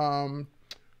move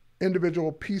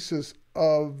individual pieces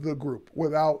of the group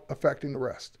without affecting the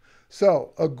rest.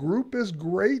 So a group is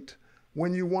great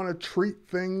when you want to treat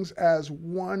things as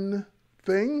one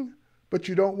thing, but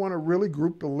you don't want to really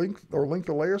group the link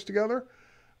the layers together.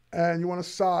 And you want to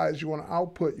size, you want to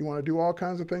output, you want to do all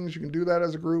kinds of things. You can do that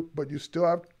as a group, but you still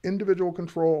have individual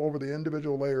control over the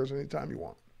individual layers anytime you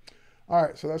want. All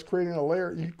right, so that's creating a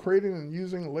layer, creating and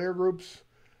using layer groups.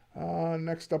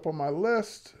 Next up on my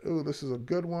list, ooh, this is a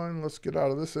good one. Let's get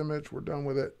out of this image. We're done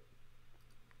with it.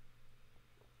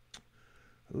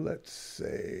 Let's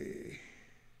say,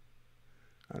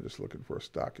 I'm just looking for a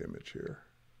stock image here.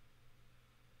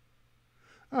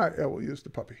 All right, yeah, we'll use the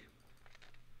puppy.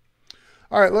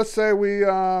 All right, let's say we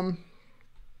want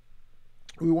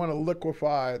to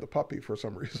liquefy the puppy for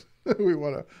some reason. We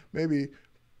want to maybe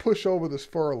push over this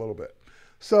fur a little bit.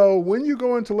 So when you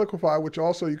go into liquefy, which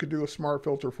also you could do a smart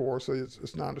filter for, so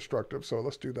it's non-destructive, so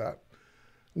let's do that.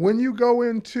 When you go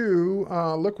into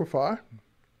liquefy,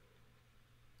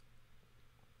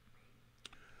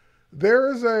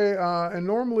 there is and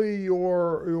normally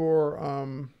your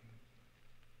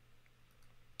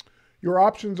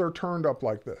options are turned up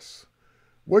like this.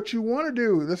 What you want to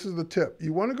do, this is the tip,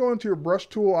 you want to go into your brush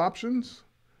tool options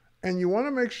and you want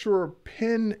to make sure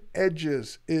pin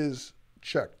edges is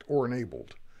checked or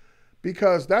enabled,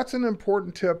 because that's an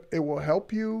important tip. It will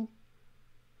help you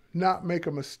not make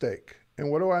a mistake.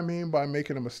 And what do I mean by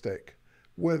making a mistake?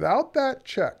 Without that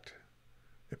checked,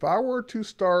 if I were to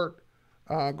start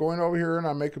going over here and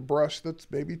I make a brush that's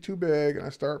maybe too big and I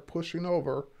start pushing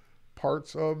over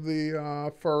parts of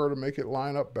the fur to make it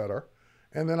line up better,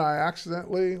 and then I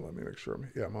accidentally, let me make sure,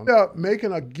 I'm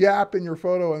making a gap in your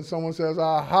photo and someone says,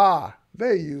 aha,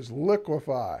 they use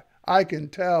liquefy. I can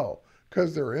tell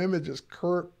because their image is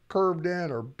curved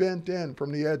in or bent in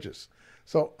from the edges.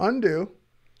 So undo,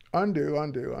 undo,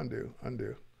 undo, undo,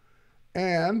 undo,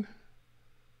 and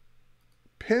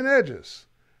pin edges.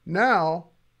 Now,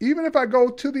 even if I go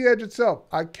to the edge itself,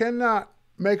 I cannot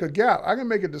make a gap. I can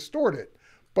make it distorted,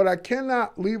 but I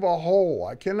cannot leave a hole.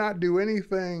 I cannot do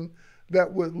anything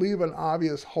that would leave an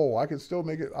obvious hole. I can still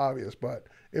make it obvious, but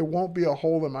it won't be a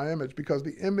hole in my image because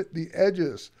the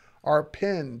edges are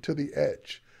pinned to the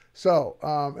edge. So,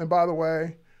 and by the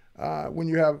way, when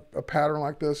you have a pattern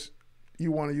like this,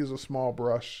 you want to use a small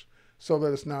brush so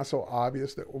that it's not so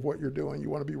obvious that what you're doing. You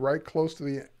want to be right close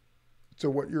to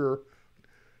what you're,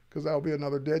 because that'll be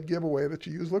another dead giveaway that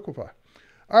you use liquefy.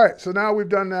 All right, so now we've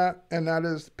done that, and that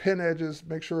is pin edges.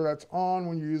 Make sure that's on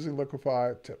when you're using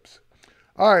liquefy tips.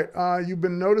 All right, you've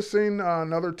been noticing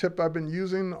another tip I've been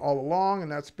using all along,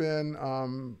 and that's been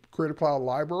Creative Cloud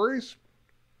libraries.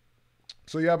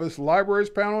 So you have this libraries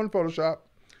panel in Photoshop.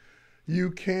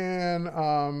 You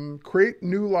can create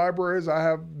new libraries. I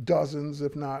have dozens,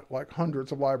 if not like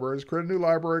hundreds of libraries. Create a new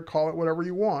library, call it whatever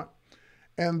you want.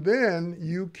 And then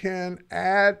you can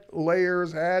add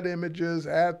layers, add images,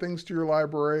 add things to your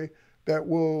library that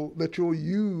you'll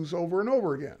use over and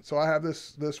over again. So I have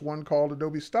this one called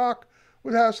Adobe Stock,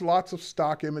 which has lots of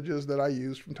stock images that I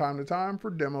use from time to time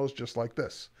for demos just like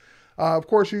this. Of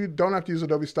course, you don't have to use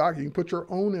Adobe Stock. You can put your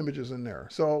own images in there.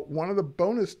 So one of the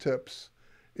bonus tips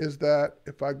is that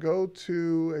if I go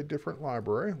to a different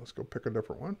library, let's go pick a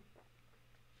different one.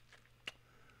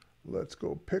 Let's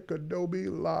go pick Adobe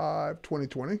Live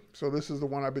 2020. So this is the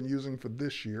one I've been using for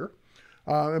this year.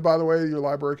 And by the way, your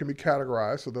library can be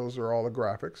categorized, so those are all the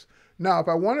graphics. Now, if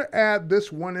I want to add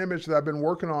this one image that I've been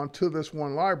working on to this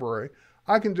one library,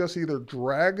 I can just either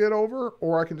drag it over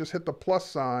or I can just hit the plus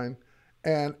sign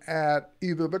and add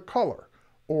either the color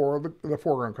or the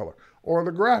foreground color or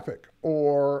the graphic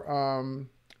or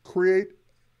create,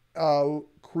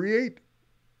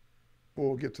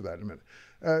 we'll get to that in a minute.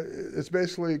 It's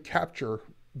basically capture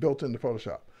built into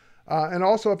Photoshop. And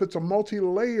also if it's a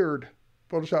multi-layered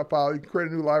Photoshop file, you can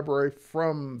create a new library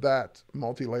from that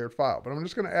multi-layered file. But I'm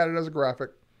just going to add it as a graphic.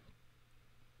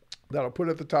 that'll put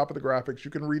it at the top of the graphics.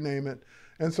 You can rename it.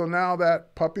 And so now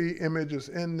that puppy image is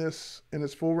in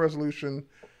its full resolution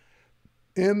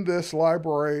in this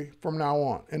library from now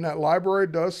on. And that library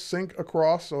does sync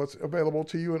across, so it's available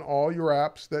to you in all your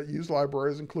apps that use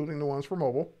libraries, including the ones for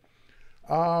mobile.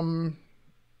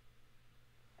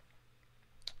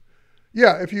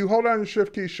 Yeah, if you hold down the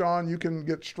Shift key, Sean, you can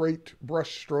get straight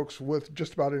brush strokes with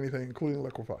just about anything, including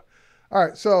Liquify. All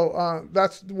right, so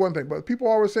that's one thing. But people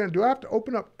are always saying, do I have to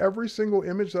open up every single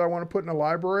image that I want to put in a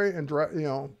library and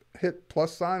hit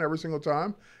plus sign every single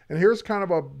time? And here's kind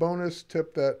of a bonus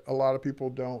tip that a lot of people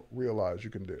don't realize you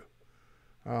can do.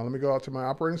 Let me go out to my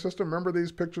operating system. Remember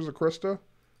these pictures of Krista,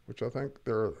 which I think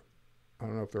I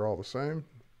don't know if they're all the same.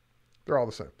 They're all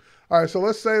the same. All right, so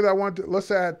let's say that let's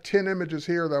say I had 10 images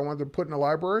here that I wanted to put in a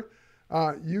library.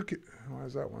 Why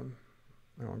is that one?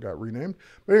 That one got renamed.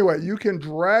 But anyway, you can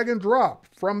drag and drop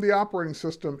from the operating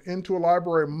system into a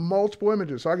library multiple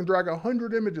images. So I can drag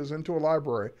 100 images into a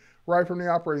library right from the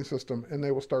operating system, and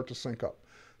they will start to sync up.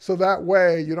 So that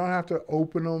way, you don't have to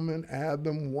open them and add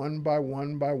them one by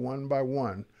one by one by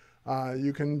one.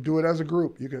 You can do it as a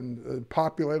group. You can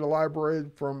populate a library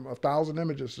from 1,000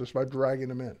 images just by dragging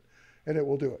them in, and it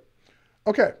will do it.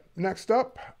 Okay, next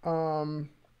up,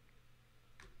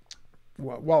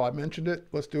 while I mentioned it,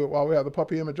 let's do it while we have the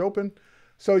puppy image open.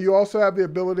 So you also have the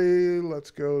ability, let's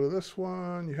go to this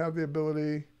one. You have the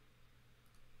ability,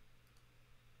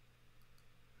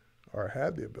 or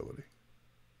had the ability.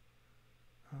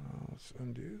 Let's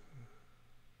undo.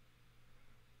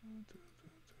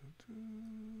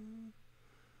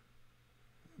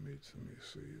 Let me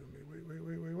see.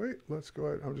 Wait. Let's go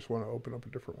ahead. I just want to open up a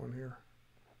different one here.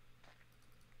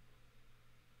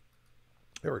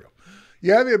 There we go.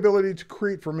 You have the ability to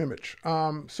create from image.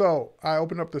 So I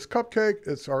opened up this cupcake.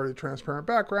 It's already a transparent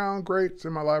background. Great. It's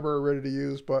in my library, ready to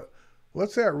use. But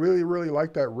let's say I really, really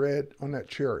like that red on that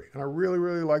cherry. And I really,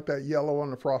 really like that yellow on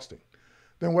the frosting.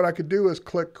 Then what I could do is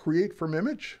click Create from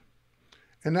Image.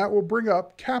 And that will bring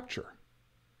up Capture.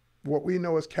 What we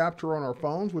know as Capture on our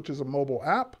phones, which is a mobile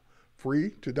app,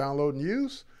 free to download and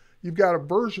use. You've got a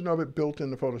version of it built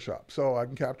into Photoshop. So I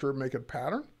can capture it, make it a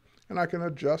pattern. And I can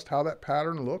adjust how that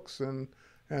pattern looks and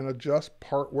adjust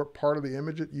what part of the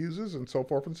image it uses and so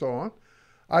forth and so on.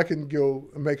 I can go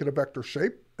make it a vector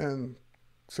shape and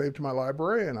save to my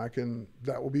library, and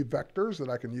that will be vectors that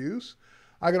I can use.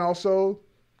 I can also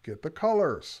get the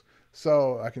colors.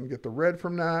 So I can get the red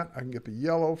from that. I can get the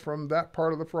yellow from that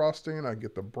part of the frosting. I can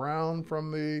get the brown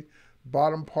from the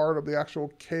bottom part of the actual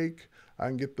cake. I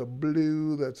can get the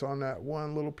blue that's on that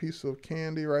one little piece of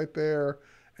candy right there.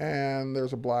 And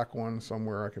there's a black one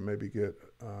somewhere I can maybe get.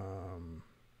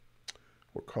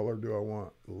 What color do I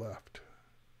want left?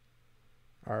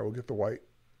 All right, we'll get the white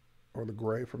or the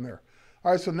gray from there.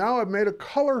 All right, so now I've made a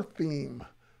color theme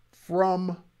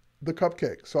from the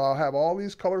cupcake. So I'll have all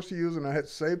these colors to use, and I hit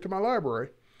save to my library,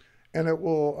 and it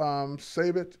will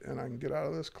save it, and I can get out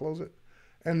of this, close it.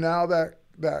 And now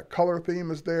that color theme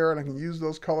is there, and I can use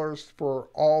those colors for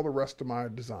all the rest of my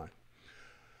design.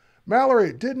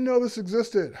 Mallory, didn't know this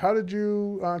existed. How did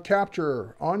you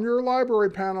capture? On your library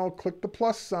panel, click the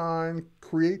plus sign,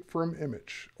 create from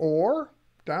image, or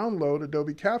download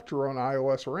Adobe Capture on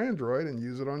iOS or Android and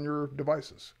use it on your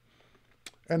devices.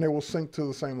 And they will sync to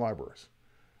the same libraries.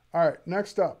 All right,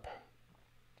 next up.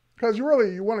 Because you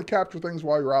want to capture things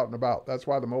while you're out and about. That's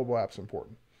why the mobile app's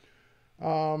important.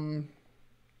 All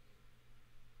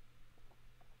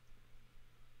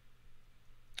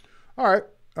right.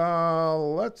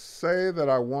 Let's say that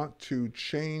I want to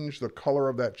change the color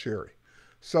of that cherry.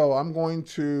 So I'm going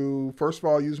to, first of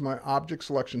all, use my object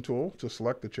selection tool to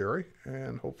select the cherry,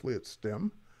 and hopefully it's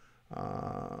stem.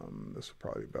 This would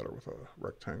probably be better with a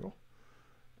rectangle.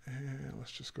 And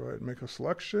let's just go ahead and make a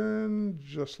selection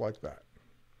just like that.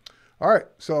 All right,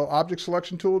 so object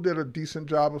selection tool did a decent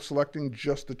job of selecting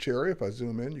just the cherry. If I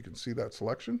zoom in, you can see that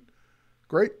selection.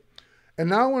 Great. And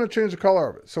now I want to change the color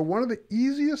of it. So one of the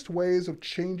easiest ways of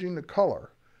changing the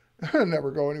color,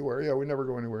 never go anywhere. Yeah, we never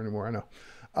go anywhere anymore, I know.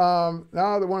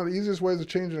 One of the easiest ways of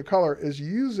changing the color is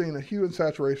using a hue and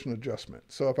saturation adjustment.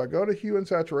 So if I go to hue and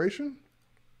saturation,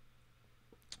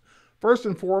 first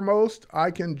and foremost,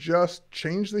 I can just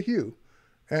change the hue,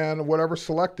 and whatever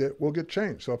selected will get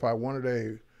changed. So if I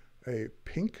wanted a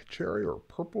pink cherry or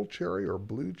purple cherry or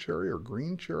blue cherry or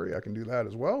green cherry, I can do that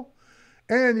as well.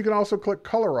 And you can also click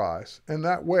colorize, and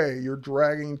that way you're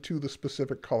dragging to the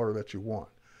specific color that you want.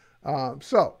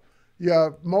 So you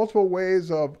have multiple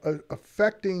ways of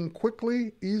affecting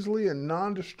quickly, easily, and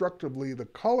non-destructively the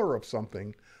color of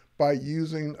something by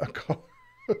using a color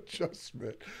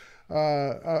adjustment.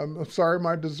 I'm sorry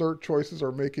my dessert choices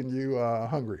are making you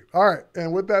hungry. All right,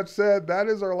 and with that said, that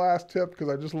is our last tip because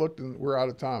I just looked and we're out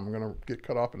of time. I'm going to get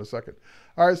cut off in a second.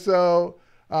 All right, so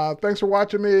thanks for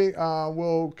watching me.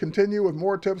 We'll continue with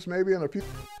more tips maybe in a few.